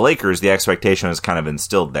 Like the Lakers, the expectation is kind of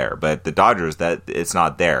instilled there. But the Dodgers, that it's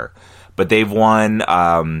not there. But they've won,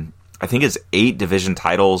 I think it's 8 division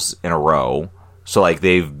titles in a row. So, like,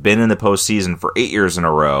 they've been in the postseason for 8 years in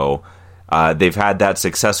a row. They've had that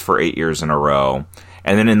success for 8 years in a row.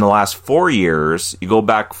 And then in the last 4 years, you go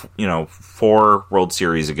back, 4 World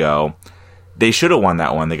Series ago, they should have won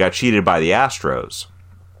that one. They got cheated by the Astros.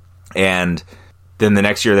 And then the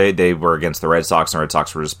next year they were against the Red Sox, and the Red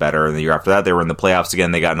Sox were just better. And the year after that, they were in the playoffs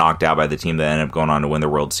again. They got knocked out by the team that ended up going on to win the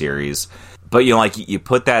World Series. But, you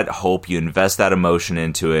put that hope, you invest that emotion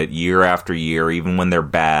into it year after year, even when they're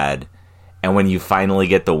bad. And when you finally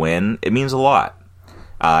get the win, it means a lot.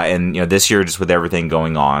 And this year, just with everything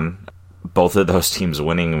going on, both of those teams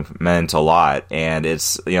winning meant a lot. And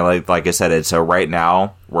it's, like I said, it's a right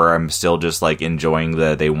now where I'm still just, like, enjoying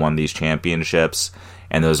they won these championships,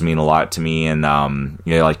 and those mean a lot to me. And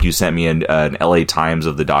like, you sent me an LA Times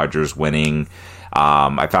of the Dodgers winning.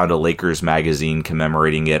 I found a Lakers magazine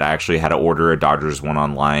commemorating it. I actually had to order a Dodgers one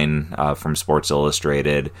online from Sports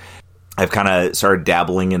Illustrated. I've kind of started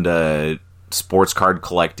dabbling into sports card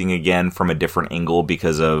collecting again from a different angle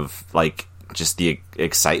because of, like, just the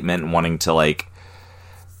excitement and wanting to, like,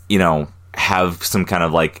 have some kind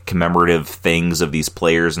of, like, commemorative things of these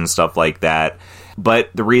players and stuff like that. But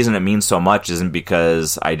the reason it means so much isn't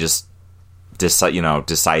because I just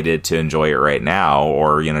decided to enjoy it right now,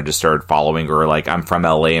 or just started following, or, like, I'm from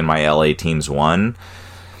LA and my LA teams won.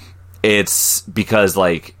 It's because,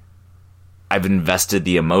 like, I've invested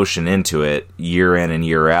the emotion into it year in and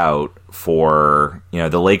year out. For,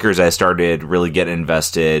 the Lakers, I started really getting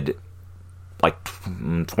invested like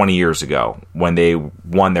 20 years ago when they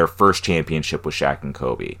won their first championship with Shaq and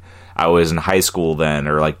Kobe. I was in high school then,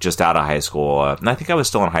 or, like, just out of high school. And I think I was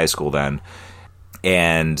still in high school then.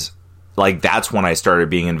 And, like, that's when I started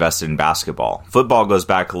being invested in basketball. Football goes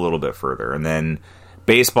back a little bit further. And then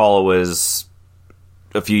baseball was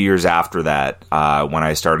a few years after that, when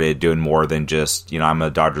I started doing more than just, I'm a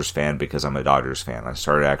Dodgers fan because I'm a Dodgers fan. I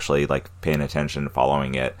started actually, like, paying attention and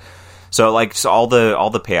following it. So, like, all the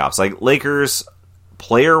payoffs, like, Lakers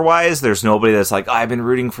player wise, there's nobody that's like, I've been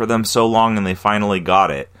rooting for them so long and they finally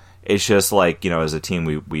got it. It's just like, as a team,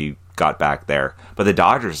 we got back there. But the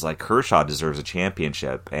Dodgers, like, Kershaw deserves a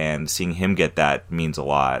championship, and seeing him get that means a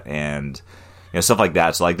lot. And stuff like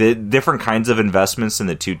that. So, like, the different kinds of investments in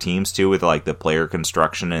the two teams, too, with, like, the player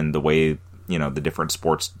construction and the way, the different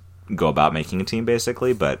sports go about making a team,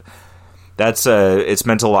 basically. But that's, it's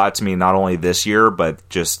meant a lot to me, not only this year, but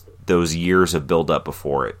just those years of build-up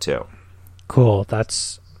before it, too. Cool.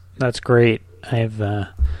 That's great. I've,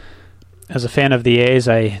 as a fan of the A's,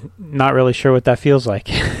 I'm not really sure what that feels like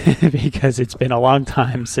because it's been a long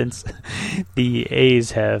time since the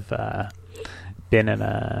A's have been in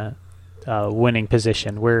a winning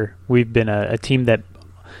position. We've been a team that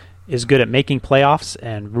is good at making playoffs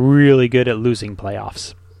and really good at losing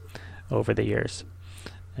playoffs over the years.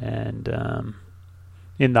 And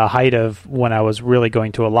in the height of when I was really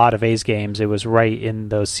going to a lot of A's games, it was right in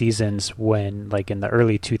those seasons when, like in the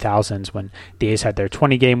early 2000s, when the A's had their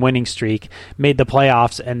 20-game winning streak, made the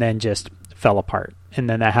playoffs, and then just fell apart. And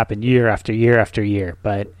then that happened year after year after year.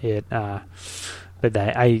 But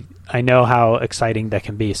I know how exciting that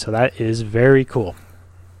can be. So that is very cool.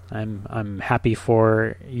 I'm happy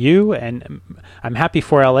for you, and I'm happy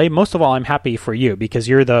for LA. Most of all, I'm happy for you because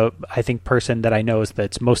you're the, I think, person that I know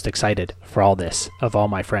that's most excited for all this of all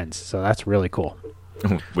my friends. So that's really cool.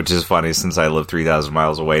 Which is funny since I live 3,000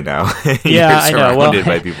 miles away now. Yeah, I know. Well, surrounded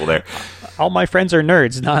by people there. All my friends are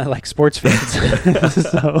nerds, not like sports fans.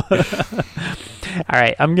 So, all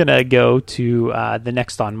right, I'm gonna go to the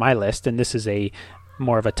next on my list, and this is a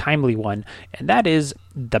more of a timely one, and that is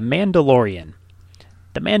The Mandalorian.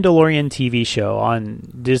 The Mandalorian TV show on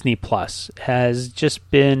Disney Plus has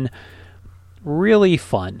just been really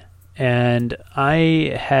fun, and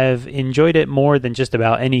I have enjoyed it more than just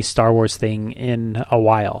about any Star Wars thing in a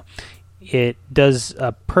while. It does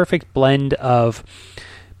a perfect blend of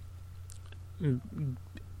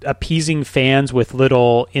appeasing fans with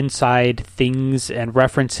little inside things and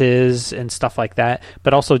references and stuff like that,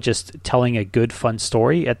 but also just telling a good, fun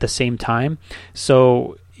story at the same time.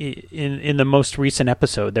 So in the most recent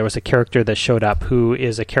episode, there was a character that showed up who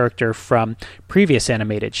is a character from previous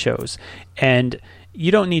animated shows. And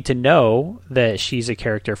you don't need to know that she's a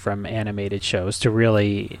character from animated shows to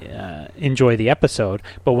really enjoy the episode.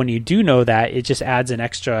 But when you do know that, it just adds an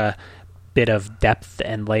extra bit of depth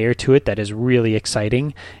and layer to it that is really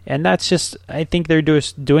exciting. And that's just, I think they're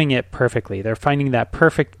doing it perfectly. They're finding that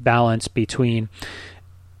perfect balance between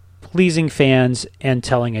pleasing fans and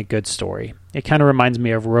telling a good story. It kind of reminds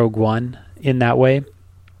me of Rogue One in that way.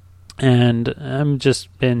 And I'm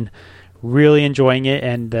just been really enjoying it,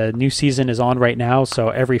 and the new season is on right now, so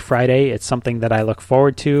every Friday it's something that I look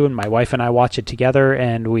forward to, and my wife and I watch it together,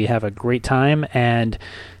 and we have a great time. And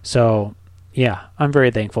so, yeah, I'm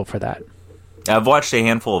very thankful for that. I've watched a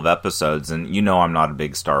handful of episodes, and you know I'm not a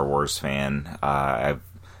big Star Wars fan.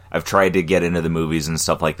 I've tried to get into the movies and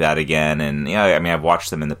stuff like that again, and yeah, I mean I've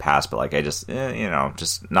watched them in the past, but like I just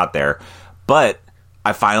just not there. But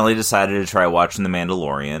I finally decided to try watching The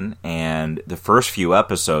Mandalorian, and the first few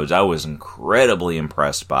episodes I was incredibly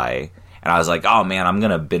impressed by, and I was like, oh man, I'm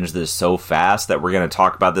gonna binge this so fast that we're gonna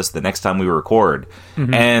talk about this the next time we record.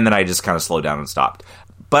 Mm-hmm. And then I just kind of slowed down and stopped.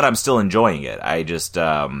 But I'm still enjoying it. I just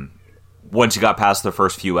once you got past the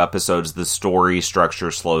first few episodes, the story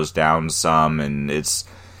structure slows down some, and it's,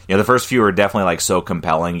 you know, the first few are definitely like so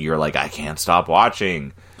compelling, you're like, I can't stop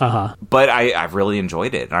watching. Uh-huh. But I've really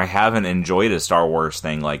enjoyed it, and I haven't enjoyed a Star Wars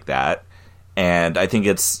thing like that. And I think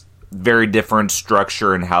it's very different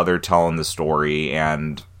structure in how they're telling the story,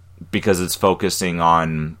 and because it's focusing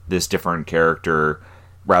on this different character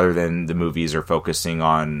rather than the movies are focusing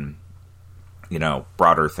on, you know,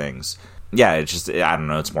 broader things. Yeah, it's just, I don't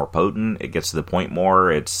know, it's more potent, it gets to the point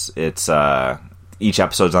more, it's each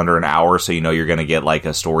episode's under an hour, so you know you're going to get like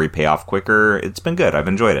a story payoff quicker. It's been good. I've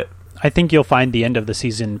enjoyed it. I think you'll find the end of the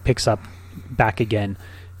season picks up back again.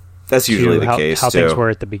 That's usually the case, how things were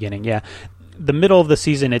at the beginning, yeah. The middle of the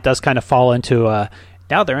season, it does kind of fall into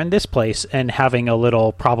now they're in this place and having a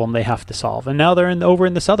little problem they have to solve, and now they're over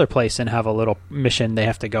in this other place and have a little mission they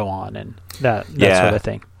have to go on, and that sort of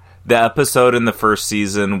thing. The episode in the first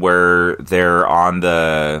season where they're on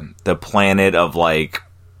the planet of like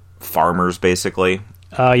farmers, basically.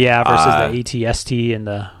 Versus the ATST and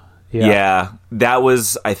the yeah, that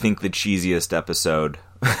was, I think, the cheesiest episode.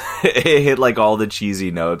 It hit like all the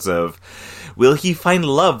cheesy notes of, will he find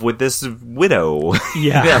love with this widow?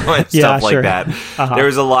 Yeah, stuff like that. Uh-huh. There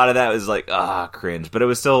was a lot of that. It was like, cringe, but it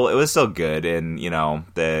was still good, and you know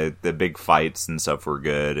the big fights and stuff were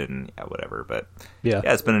good, and yeah, whatever. But yeah,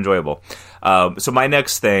 it's been enjoyable. So my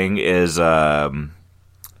next thing is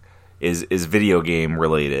video game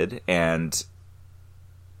related, and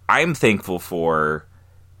I'm thankful for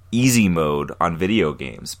easy mode on video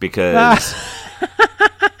games because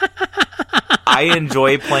I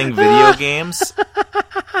enjoy playing video games.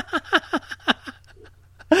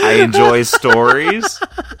 I enjoy stories.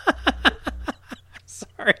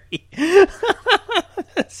 Sorry.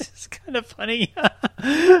 This is kind of funny.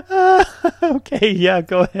 Okay, yeah,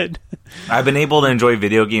 go ahead. I've been able to enjoy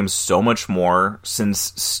video games so much more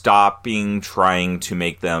since stopping trying to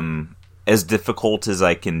make them as difficult as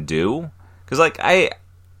I can do. Because, like,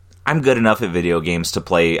 I'm good enough at video games to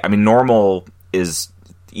play. I mean, normal is,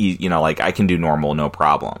 you know, like, I can do normal, no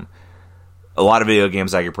problem. A lot of video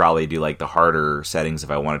games I could probably do like the harder settings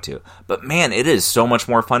if I wanted to. But man, it is so much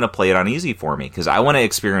more fun to play it on easy for me because I want to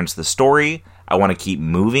experience the story. I want to keep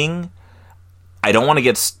moving. I don't want to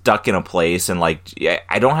get stuck in a place and like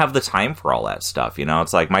I don't have the time for all that stuff, you know?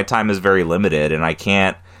 It's like my time is very limited and I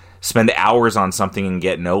can't spend hours on something and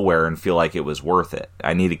get nowhere and feel like it was worth it.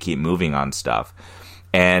 I need to keep moving on stuff.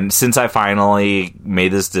 And since I finally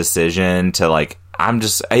made this decision to like I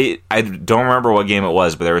don't remember what game it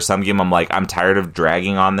was, but there was some game I'm like, I'm tired of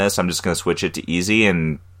dragging on this. I'm just going to switch it to easy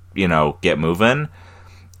and, you know, get moving.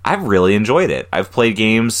 I've really enjoyed it. I've played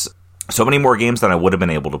games, so many more games than I would have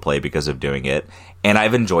been able to play because of doing it. And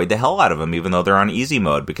I've enjoyed the hell out of them, even though they're on easy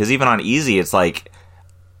mode. Because even on easy, it's like,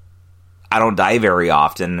 I don't die very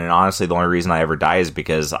often. And honestly, the only reason I ever die is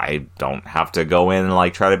because I don't have to go in and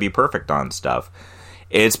like try to be perfect on stuff.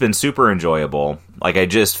 It's been super enjoyable. Like, I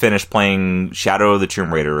just finished playing Shadow of the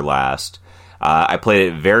Tomb Raider last. I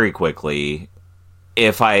played it very quickly.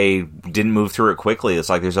 If I didn't move through it quickly, it's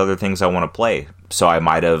like there's other things I want to play. So I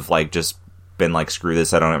might have, like, just been like, screw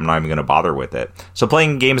this, I'm not even going to bother with it. So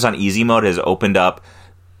playing games on easy mode has opened up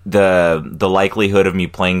the likelihood of me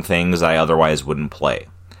playing things I otherwise wouldn't play.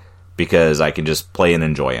 Because I can just play and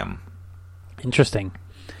enjoy them. Interesting.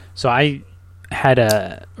 So I had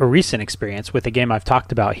a recent experience with a game I've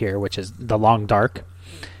talked about here, which is The Long Dark.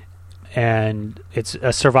 And it's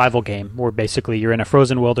a survival game where basically you're in a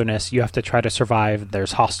frozen wilderness. You have to try to survive.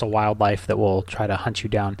 There's hostile wildlife that will try to hunt you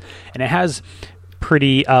down. And it has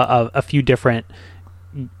a few different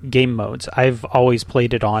game modes. I've always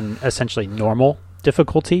played it on essentially normal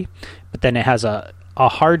difficulty, but then it has a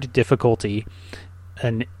hard difficulty,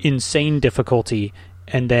 an insane difficulty,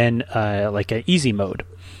 and then like an easy mode.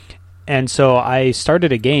 And so I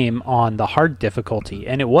started a game on the hard difficulty,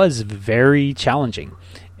 and it was very challenging.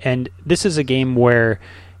 And this is a game where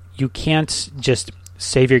you can't just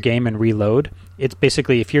save your game and reload. It's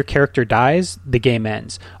basically if your character dies, the game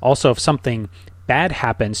ends. Also, if something bad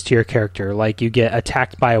happens to your character, like you get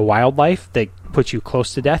attacked by a wildlife that puts you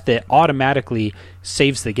close to death, it automatically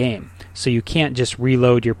saves the game. So you can't just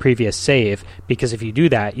reload your previous save, because if you do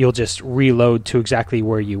that, you'll just reload to exactly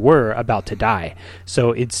where you were about to die.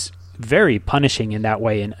 So it's very punishing in that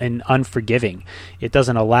way and unforgiving. It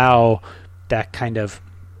doesn't allow that kind of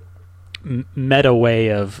meta way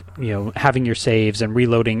of, you know, having your saves and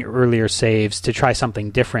reloading earlier saves to try something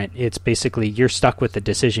different. It's basically you're stuck with the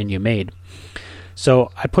decision you made.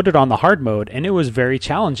 So I put it on the hard mode, and it was very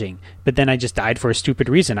challenging. But then I just died for a stupid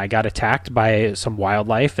reason. I got attacked by some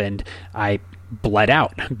wildlife, and I bled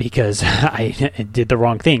out because I did the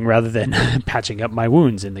wrong thing rather than patching up my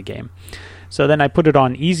wounds in the game. So then I put it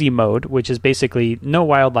on easy mode, which is basically no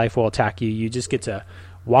wildlife will attack you. You just get to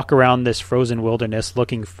walk around this frozen wilderness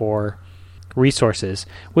looking for resources,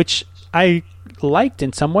 which I liked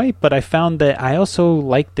in some way, but I found that I also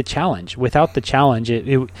liked the challenge. Without the challenge,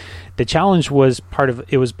 the challenge was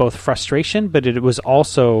it was both frustration, but it was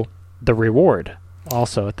also the reward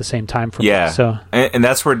also at the same time for me. So, and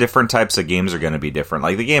that's where different types of games are going to be different.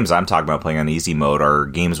 Like the games I'm talking about playing on easy mode are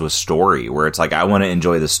games with story, where it's like I want to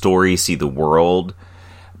enjoy the story, see the world,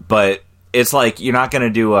 but it's like you're not going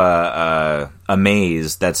to do a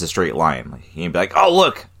maze that's a straight line. Like, you'd be like, oh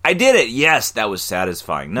look, I did it. Yes, that was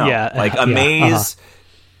satisfying. No, like a maze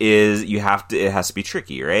is it has to be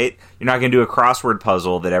tricky, right? You're not going to do a crossword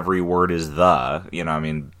puzzle that every word is the, you know, I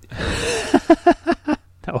mean,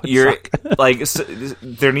 you're like,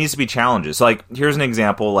 there needs to be challenges. So, like, here's an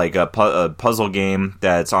example, like a puzzle game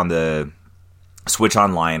that's on the Switch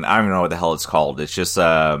Online. I don't even know what the hell it's called. It's just,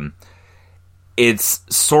 it's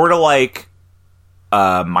sort of like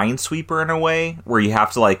Minesweeper in a way, where you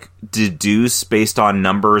have to like deduce based on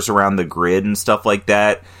numbers around the grid and stuff like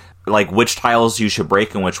that, like which tiles you should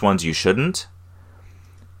break and which ones you shouldn't.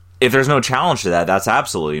 If there's no challenge to that, that's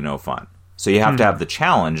absolutely no fun. So you have to have the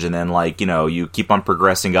challenge, and then, like, you know, you keep on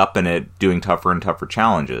progressing up in it, doing tougher and tougher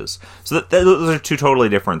challenges. So those are two totally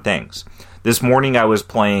different things. This morning I was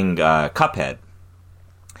playing Cuphead.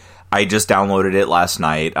 I just downloaded it last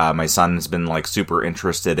night. My son's been, like, super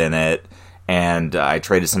interested in it, and I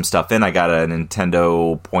traded some stuff in. I got a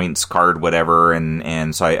Nintendo points card, whatever,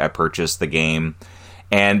 and so I purchased the game.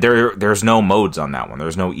 And there's no modes on that one.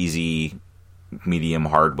 There's no easy, medium,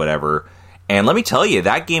 hard, whatever. And let me tell you,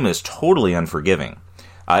 that game is totally unforgiving.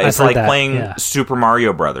 It's like playing Super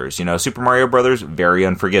Mario Brothers. You know, Super Mario Brothers, very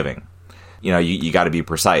unforgiving. You know, you got to be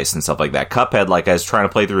precise and stuff like that. Cuphead, like, I was trying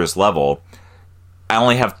to play through this level, I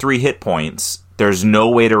only have 3 hit points. There's no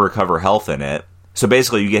way to recover health in it. So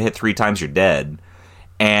basically, you get hit 3 times, you're dead.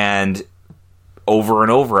 And over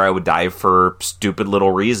and over, I would die for stupid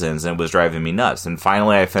little reasons, and it was driving me nuts. And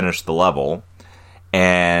finally, I finished the level,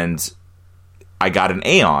 and I got an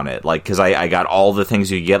A on it, like, because I got all the things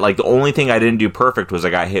you get. Like, the only thing I didn't do perfect was I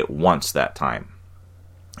got hit once that time.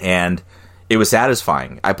 And it was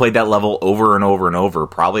satisfying. I played that level over and over and over,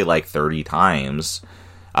 probably like 30 times.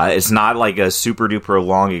 It's not like a super duper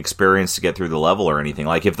long experience to get through the level or anything.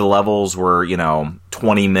 Like, if the levels were,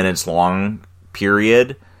 20 minutes long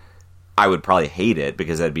period, I would probably hate it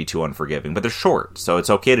because that'd be too unforgiving. But they're short, so it's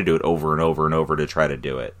okay to do it over and over and over to try to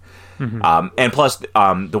do it. Mm-hmm. And plus,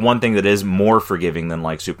 the one thing that is more forgiving than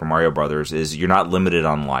like Super Mario Brothers is you're not limited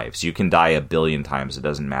on lives. You can die a billion times; it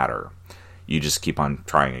doesn't matter. You just keep on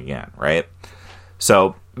trying again, right?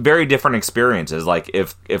 So very different experiences. Like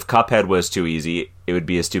if Cuphead was too easy, it would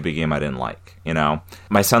be a stupid game I didn't like.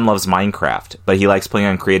 My son loves Minecraft, but he likes playing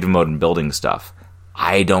on creative mode and building stuff.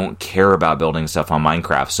 I don't care about building stuff on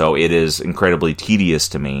Minecraft, so it is incredibly tedious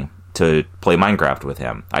to me to play Minecraft with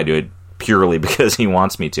him. I do it purely because he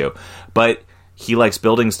wants me to. But he likes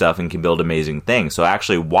building stuff and can build amazing things. So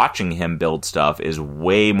actually watching him build stuff is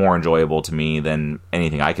way more enjoyable to me than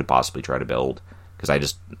anything I could possibly try to build because I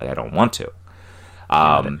don't want to.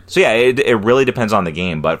 So yeah, it really depends on the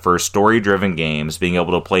game. But for story-driven games, being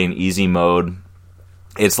able to play in easy mode,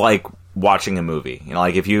 it's like watching a movie.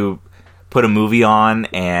 Like if you put a movie on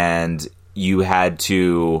and you had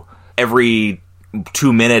to every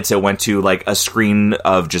 2 minutes it went to like a screen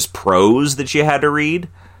of just prose that you had to read,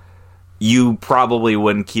 you probably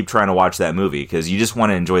wouldn't keep trying to watch that movie because you just want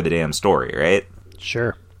to enjoy the damn story, right?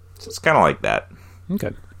 Sure. So it's kind of like that.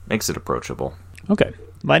 Okay. Makes it approachable. Okay.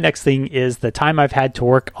 My next thing is the time I've had to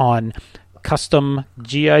work on custom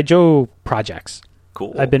G.I. Joe projects.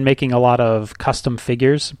 Cool. I've been making a lot of custom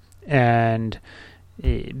figures and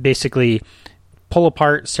basically pull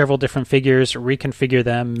apart several different figures, reconfigure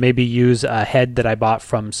them, maybe use a head that I bought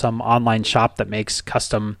from some online shop that makes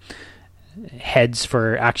custom heads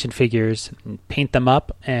for action figures, paint them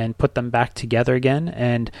up and put them back together again,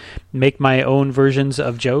 and make my own versions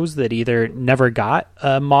of Joes that either never got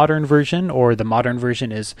a modern version or the modern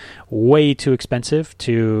version is way too expensive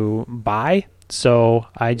to buy. So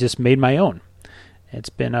I just made my own. It's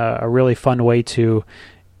been a really fun way to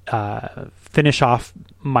finish off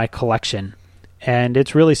my collection. And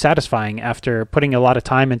it's really satisfying after putting a lot of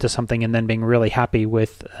time into something and then being really happy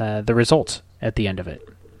with the results at the end of it.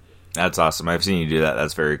 That's awesome. I've seen you do that.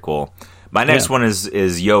 That's very cool. My next one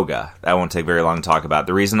is yoga. That won't take very long to talk about.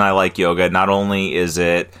 The reason I like yoga, not only is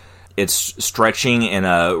it's stretching in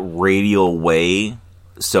a radial way,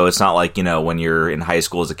 so it's not like, when you're in high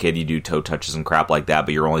school as a kid, you do toe touches and crap like that,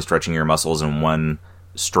 but you're only stretching your muscles in one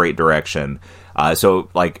straight direction. So,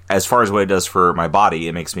 like, as far as what it does for my body,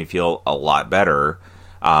 it makes me feel a lot better.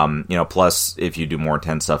 Plus, if you do more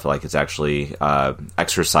intense stuff, like it's actually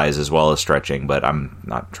exercise as well as stretching, but I'm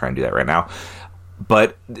not trying to do that right now.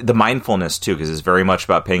 But the mindfulness, too, because it's very much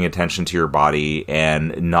about paying attention to your body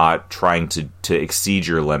and not trying to exceed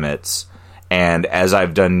your limits. And as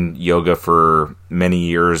I've done yoga for many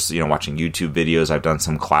years, watching YouTube videos, I've done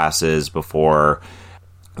some classes before,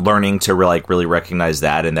 learning to really recognize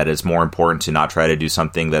that, and that it's more important to not try to do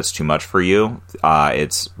something that's too much for you.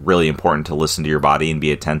 It's really important to listen to your body and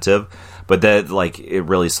be attentive, but that it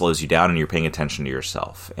really slows you down and you're paying attention to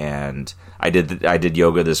yourself. And I did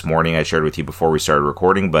yoga this morning. I shared with you before we started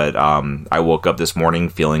recording, but I woke up this morning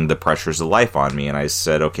feeling the pressures of life on me, and I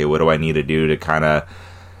said, okay, what do I need to do to kind of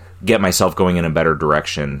get myself going in a better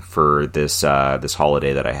direction for this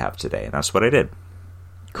holiday that I have today? And that's what I did.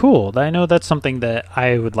 Cool. I know that's something that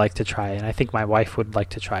I would like to try, and I think my wife would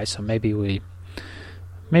like to try, so maybe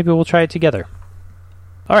we'll try it together.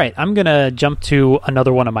 All right, I'm going to jump to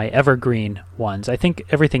another one of my evergreen ones. I think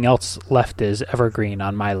everything else left is evergreen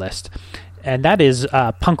on my list, and that is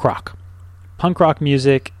punk rock. Punk rock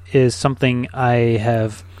music is something I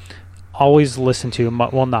have always listened to.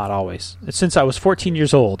 Well, not always. Since I was 14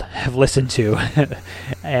 years old, I've listened to,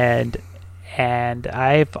 and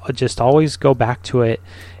I've just always go back to it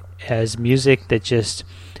as music that just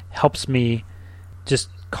helps me just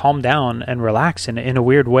calm down and relax in a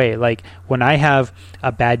weird way. Like when I have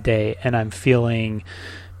a bad day and I'm feeling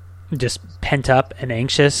just pent up and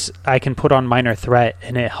anxious, I can put on Minor Threat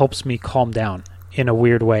and it helps me calm down in a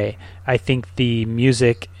weird way. I think the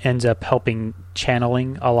music ends up helping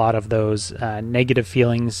channeling a lot of those negative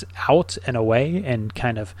feelings out and away and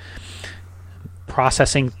kind of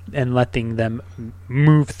processing and letting them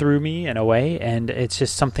move through me in a way. And it's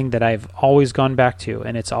just something that I've always gone back to,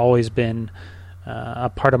 and it's always been a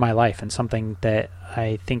part of my life and something that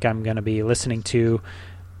I think I'm going to be listening to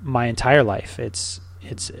my entire life. It's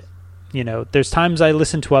there's times I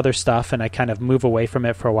listen to other stuff and I kind of move away from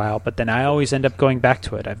it for a while, but then I always end up going back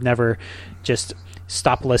to it. I've never just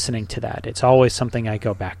stopped listening to that. It's always something I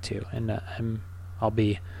go back to, and I'm I'll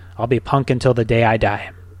be punk until the day I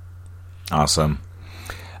die. Awesome.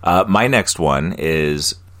 My next one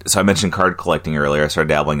is, so I mentioned card collecting earlier. I started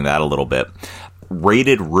dabbling in that a little bit.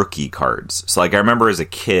 Rated rookie cards. So, like, I remember as a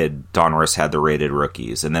kid, Donruss had the rated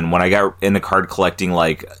rookies. And then when I got into card collecting,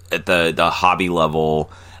 like, at the hobby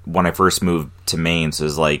level, when I first moved to Maine, so it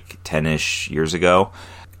was like 10-ish years ago,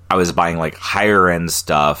 I was buying, like, higher-end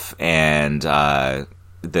stuff. And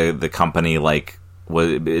the company, like,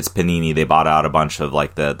 it's Panini. They bought out a bunch of,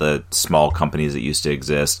 like, the small companies that used to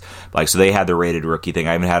exist. Like, so they had the rated rookie thing.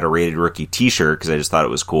 I even had a rated rookie t-shirt because I just thought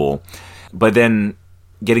it was cool. But then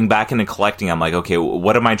getting back into collecting, I'm like, okay,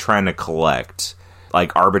 what am I trying to collect?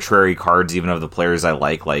 Like, arbitrary cards, even of the players I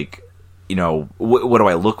like, you know, what do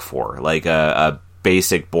I look for? Like, a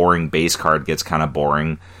basic, boring base card gets kind of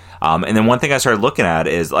boring. And then one thing I started looking at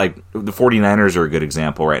is, like, the 49ers are a good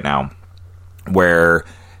example right now, where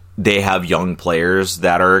they have young players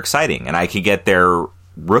that are exciting, and I could get their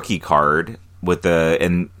rookie card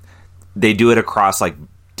and they do it across, like,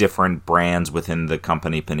 different brands within the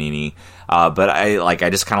company Panini, but I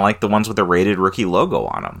just kind of like the ones with the rated rookie logo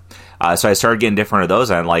on them. So I started getting different of those,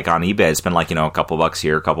 and like on eBay, I spent, like, you know, a couple bucks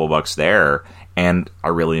here, a couple bucks there, and I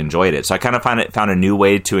really enjoyed it. So I kind of found a new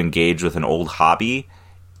way to engage with an old hobby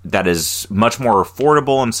that is much more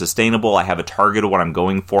affordable and sustainable. I have a target of what I'm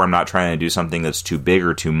going for. I'm not trying to do something that's too big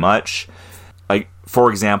or too much. Like, for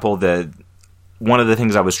example, one of the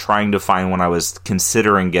things I was trying to find when I was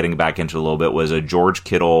considering getting back into it a little bit was a George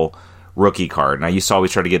Kittle rookie card. And I used to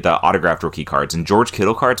always try to get the autographed rookie cards. And George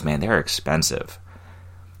Kittle cards, man, they're expensive.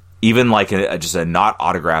 Even like just a not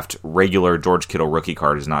autographed regular George Kittle rookie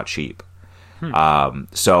card is not cheap.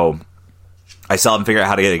 So I still haven't figured out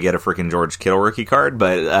how to get a freaking George Kittle rookie card.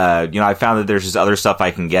 But, you know, I found that there's just other stuff I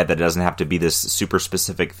can get that doesn't have to be this super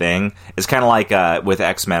specific thing. It's kind of like with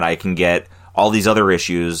X-Men, I can get all these other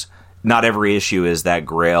issues. Not every issue is that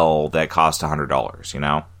Grail that costs $100, you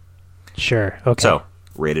know? Sure, okay. So,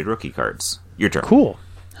 rated rookie cards. Your turn. Cool.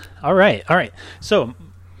 All right. So,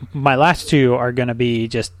 my last two are going to be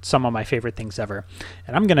just some of my favorite things ever.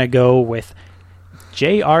 And I'm going to go with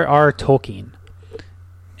J.R.R. Tolkien.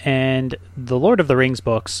 And the Lord of the Rings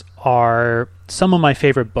books are some of my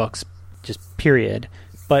favorite books, just period.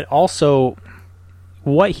 But also,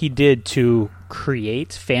 what he did to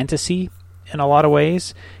create fantasy in a lot of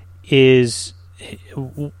ways is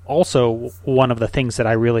also one of the things that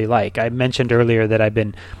I really like. I mentioned earlier that I've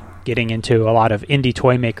been getting into a lot of indie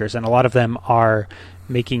toy makers, and a lot of them are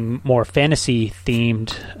making more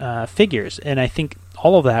fantasy-themed figures. And I think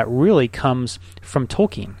all of that really comes from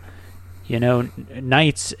Tolkien. You know,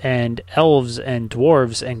 knights and elves and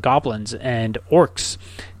dwarves and goblins and orcs.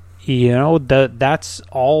 You know, that's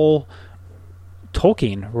all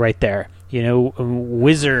Tolkien right there. You know,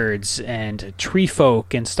 wizards and tree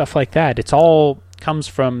folk and stuff like that. It's all comes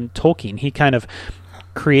from Tolkien. He kind of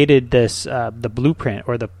created this, the blueprint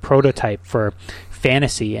or the prototype for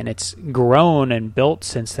fantasy, and it's grown and built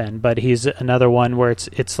since then. But he's another one where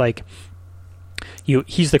it's like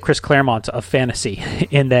he's the Chris Claremont of fantasy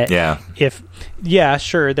in that.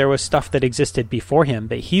 Sure, there was stuff that existed before him,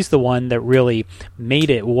 but he's the one that really made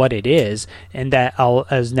it what it is, and that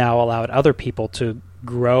has now allowed other people to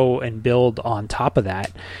grow and build on top of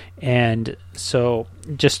that. And so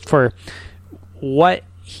just for what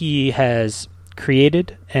he has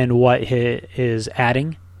created and what he is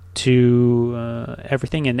adding to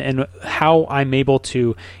everything, and how I'm able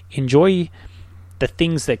to enjoy the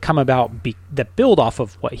things that come about that build off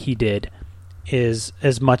of what he did, is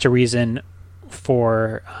as much a reason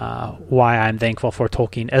for why I'm thankful for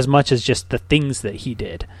Tolkien as much as just the things that he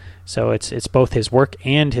did. So it's both his work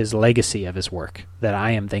and his legacy of his work that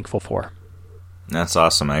I am thankful for. That's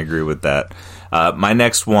awesome. I agree with that. My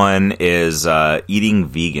next one is eating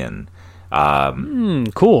vegan.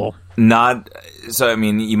 Cool. I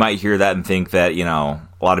mean, you might hear that and think that, you know,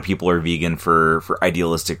 a lot of people are vegan for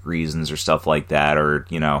idealistic reasons or stuff like that. Or,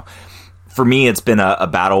 you know, for me, it's been a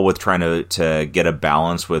battle with trying to get a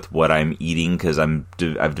balance with what I'm eating, because I've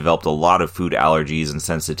developed a lot of food allergies and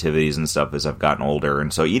sensitivities and stuff as I've gotten older.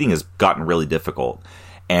 And so eating has gotten really difficult.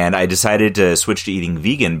 And I decided to switch to eating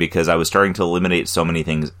vegan because I was starting to eliminate so many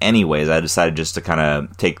things anyways. I decided just to kind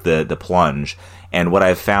of take the plunge. And what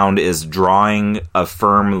I've found is drawing a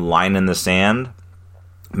firm line in the sand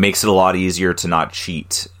makes it a lot easier to not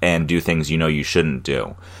cheat and do things you know you shouldn't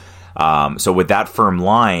do. So with that firm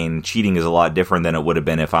line, cheating is a lot different than it would have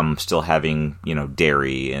been if I'm still having, you know,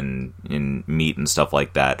 dairy and meat and stuff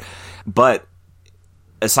like that. But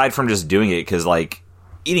aside from just doing it, because, like,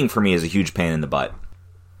 eating for me is a huge pain in the butt.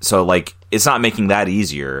 So, like, it's not making that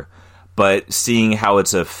easier. but seeing how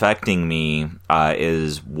it's affecting me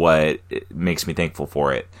is what makes me thankful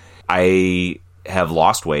for it. I have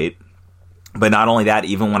lost weight, but not only that,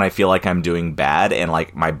 even when I feel like I'm doing bad and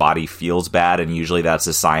like my body feels bad, and usually that's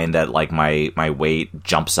a sign that like my weight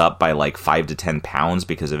jumps up by like 5 to 10 pounds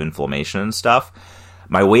because of inflammation and stuff,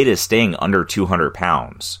 my weight is staying under 200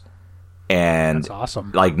 pounds. And that's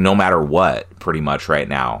awesome. Like no matter what, pretty much right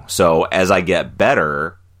now. So as I get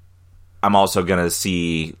better, I'm also going to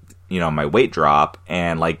see, my weight drop,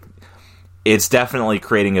 and like it's definitely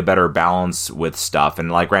creating a better balance with stuff. And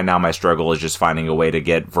like right now my struggle is just finding a way to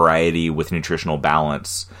get variety with nutritional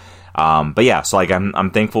balance. But yeah, so like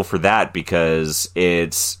I'm thankful for that, because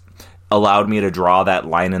it's allowed me to draw that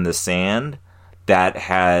line in the sand that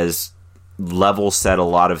has level set a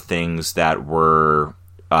lot of things that were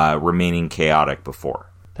remaining chaotic before.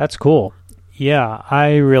 That's cool. Yeah,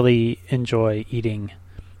 I really enjoy eating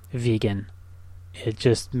vegan. It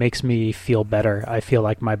just makes me feel better. I feel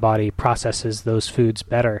like my body processes those foods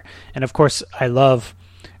better. And of course, I love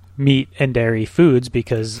meat and dairy foods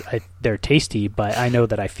because they're tasty, but I know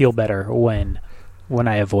that I feel better when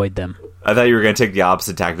I avoid them. I thought you were going to take the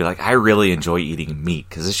opposite tack and be like, I really enjoy eating meat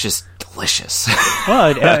because it's just delicious.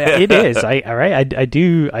 Well, it is. I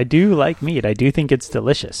do like meat. I do think it's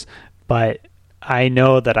delicious, but I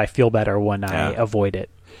know that I feel better when I avoid it.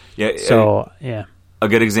 Yeah. So, yeah. A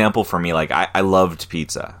good example for me, like I loved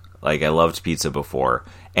pizza. Like I loved pizza before.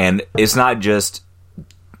 And it's not just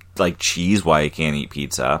like cheese why I can't eat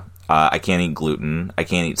pizza. I can't eat gluten. I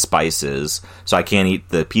can't eat spices. So I can't eat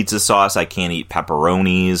the pizza sauce. I can't eat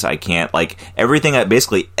pepperonis. I can't, like,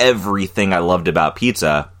 basically everything I loved about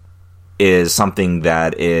pizza is something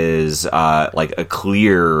that is like a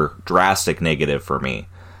clear, drastic negative for me.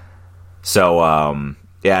 So,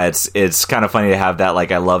 yeah, it's kind of funny to have that,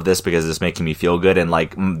 like, I love this because it's making me feel good, and,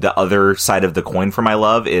 like, the other side of the coin for my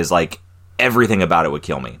love is, like, everything about it would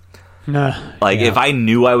kill me. If I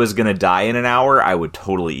knew I was going to die in an hour, I would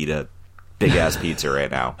totally eat a big-ass pizza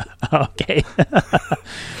right now. Okay.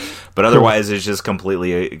 But otherwise, it's just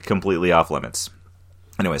completely off limits.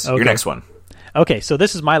 Anyways, Your next one. Okay, so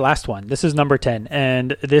this is my last one. This is number 10,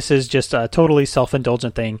 and this is just a totally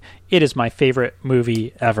self-indulgent thing. It is my favorite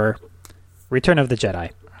movie ever. Return of the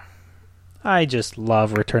Jedi. I just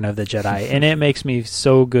love Return of the Jedi, and it makes me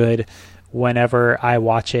so good whenever I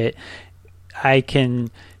watch it. I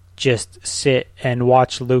can just sit and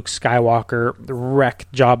watch Luke Skywalker wreck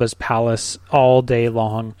Jabba's palace all day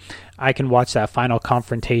long. I can watch that final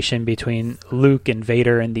confrontation between Luke and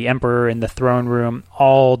Vader and the Emperor in the throne room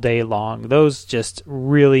all day long. Those just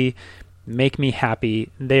really make me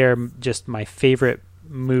happy. They are just my favorite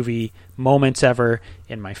movie moments ever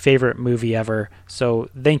in my favorite movie ever. So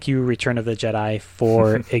thank you, Return of the Jedi,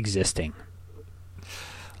 for existing.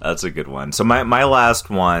 That's a good one. So my last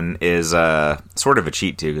one is sort of a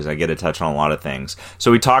cheat too, because I get to touch on a lot of things.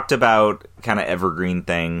 So we talked about kind of evergreen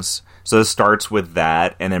things. So this starts with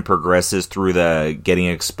that and then progresses through the getting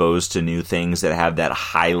exposed to new things that have that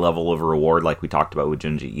high level of reward, like we talked about with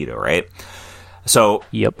Junji Ito, right? So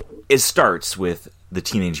yep. It starts with the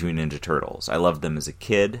Teenage Mutant Ninja Turtles. I loved them as a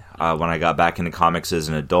kid. When I got back into comics as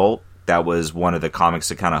an adult, that was one of the comics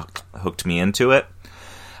that kind of hooked me into it.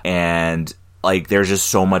 And like, there's just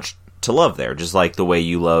so much to love there, just like the way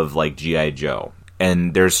you love like G.I. Joe.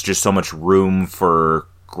 And there's just so much room for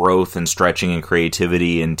growth and stretching and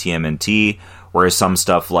creativity in TMNT, whereas some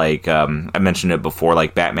stuff like, I mentioned it before,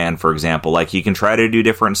 like Batman, for example, like you can try to do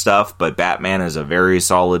different stuff, but Batman is a very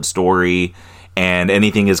solid story, and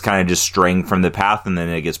anything is kind of just straying from the path, and then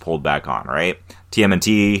it gets pulled back on, right?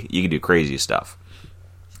 TMNT, you can do crazy stuff.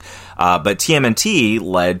 But TMNT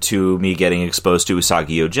led to me getting exposed to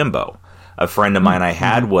Usagi Yojimbo. A friend of mine I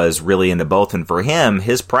had was really into both, and for him,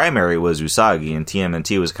 his primary was Usagi, and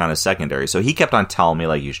TMNT was kind of secondary. So he kept on telling me,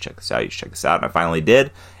 like, you should check this out, you should check this out, and I finally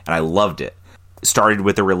did, and I loved it. Started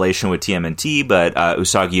with a relation with TMNT, but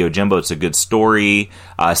Usagi Yojimbo, it's a good story.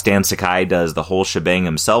 Stan Sakai does the whole shebang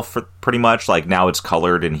himself, pretty much. Like, now it's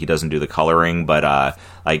colored, and he doesn't do the coloring, but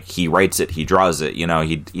like, he writes it, he draws it,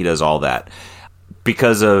 he does all that.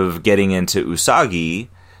 Because of getting into Usagi,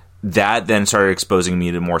 that then started exposing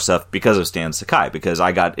me to more stuff because of Stan Sakai, because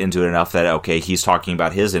I got into it enough that, okay, he's talking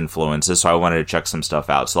about his influences, so I wanted to check some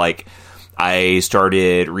stuff out. So, like, I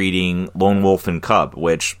started reading Lone Wolf and Cub,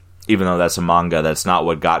 which, even though that's a manga, that's not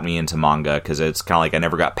what got me into manga, because it's kind of like I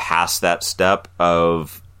never got past that step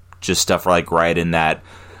of just stuff like right in that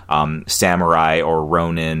samurai or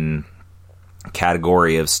ronin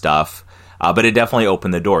category of stuff. But it definitely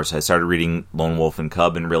opened the door. So I started reading Lone Wolf and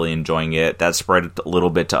Cub and really enjoying it. That spread a little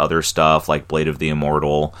bit to other stuff like Blade of the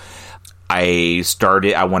Immortal. I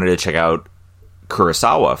wanted to check out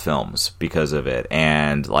Kurosawa films because of it.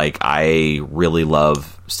 And like, I really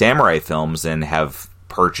love samurai films and have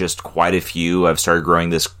purchased quite a few. I've started growing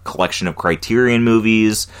this collection of Criterion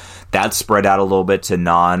movies. That's spread out a little bit to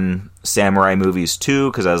non-samurai movies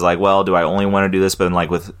too, because I was like, well, do I only want to do this? But then, like,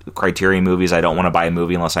 with Criterion movies, I don't want to buy a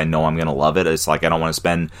movie unless I know I'm going to love it. It's like, I don't want to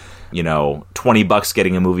spend, $20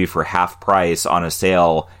 getting a movie for half price on a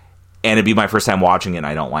sale, and it'd be my first time watching it and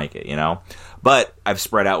I don't like it, But I've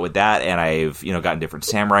spread out with that, and I've, gotten different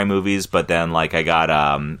samurai movies. But then, like, I got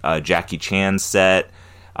a Jackie Chan set.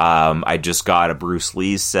 I just got a Bruce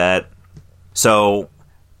Lee set. So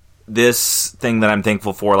this thing that I'm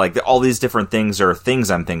thankful for, like, all these different things are things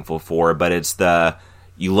I'm thankful for, but it's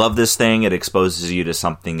you love this thing, it exposes you to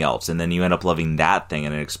something else, and then you end up loving that thing,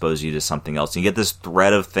 and it exposes you to something else. And you get this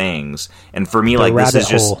thread of things, and for me, like, this is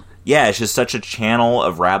just, it's just such a channel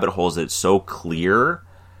of rabbit holes that's so clear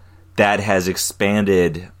that has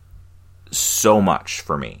expanded so much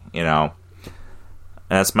for me, And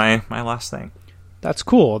that's my last thing. That's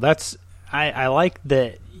cool. I like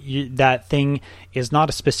that that thing is not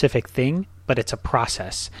a specific thing, but it's a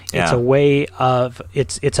process. Yeah. It's a way of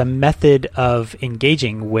it's a method of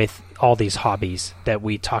engaging with all these hobbies that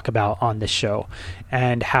we talk about on this show,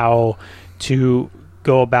 and how to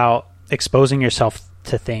go about exposing yourself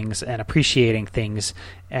to things and appreciating things.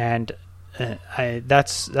 And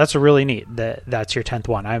that's a really neat that's your 10th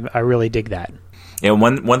one. I really dig that. Yeah,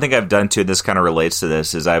 one thing I've done too, this kind of relates to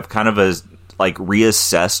this, is I've kind of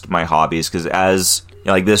reassessed my hobbies, because as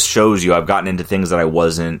like this shows you, I've gotten into things that I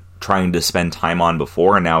wasn't trying to spend time on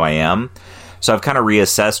before, and now I am. So I've kind of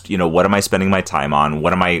reassessed, what am I spending my time on?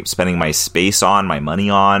 What am I spending my space on, my money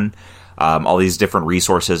on? All these different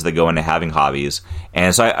resources that go into having hobbies.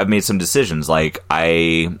 And so I've made some decisions. Like,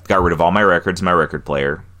 I got rid of all my records in my record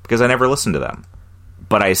player because I never listened to them.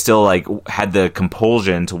 But I still had the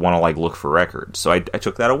compulsion to want to look for records. So I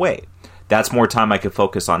took that away. That's more time I could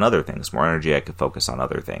focus on other things, more energy I could focus on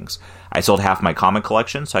other things. I sold half my comic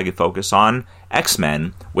collection so I could focus on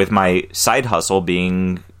X-Men, with my side hustle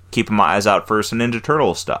being keeping my eyes out for some Ninja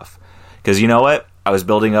Turtle stuff. Because you know what? I was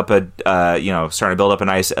building up starting to build up a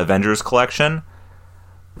nice Avengers collection.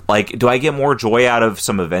 Like, do I get more joy out of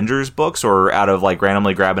some Avengers books, or out of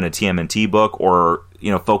randomly grabbing a TMNT book, or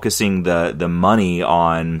focusing the money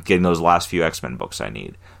on getting those last few X-Men books I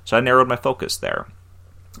need? So I narrowed my focus there.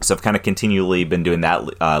 So I've kind of continually been doing that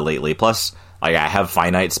lately. Plus, I have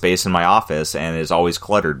finite space in my office, and it's always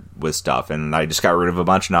cluttered with stuff. And I just got rid of a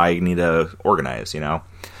bunch. Now I need to organize. Yeah.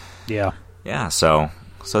 Yeah. So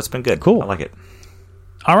it's been good. Cool. I like it.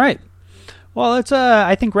 All right. Well, let's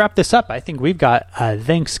I think wrap this up. I think we've got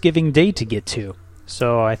Thanksgiving Day to get to.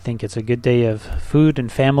 So I think it's a good day of food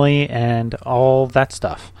and family and all that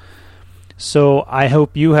stuff. So I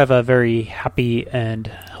hope you have a very happy and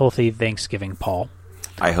healthy Thanksgiving, Paul.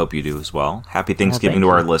 I hope you do as well. Happy Thanksgiving to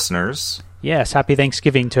our listeners. Yes, happy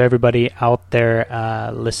Thanksgiving to everybody out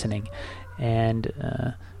there listening.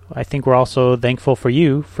 And I think we're also thankful for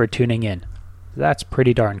you for tuning in. That's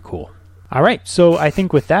pretty darn cool. All right, so I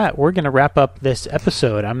think with that, we're going to wrap up this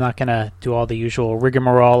episode. I'm not going to do all the usual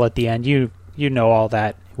rigmarole at the end. You know all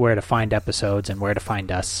that, where to find episodes and where to find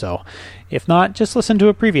us. So if not, just listen to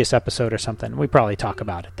a previous episode or something. We probably talk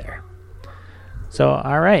about it there. So,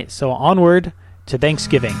 all right, so onward to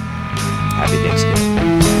Thanksgiving. Happy Thanksgiving.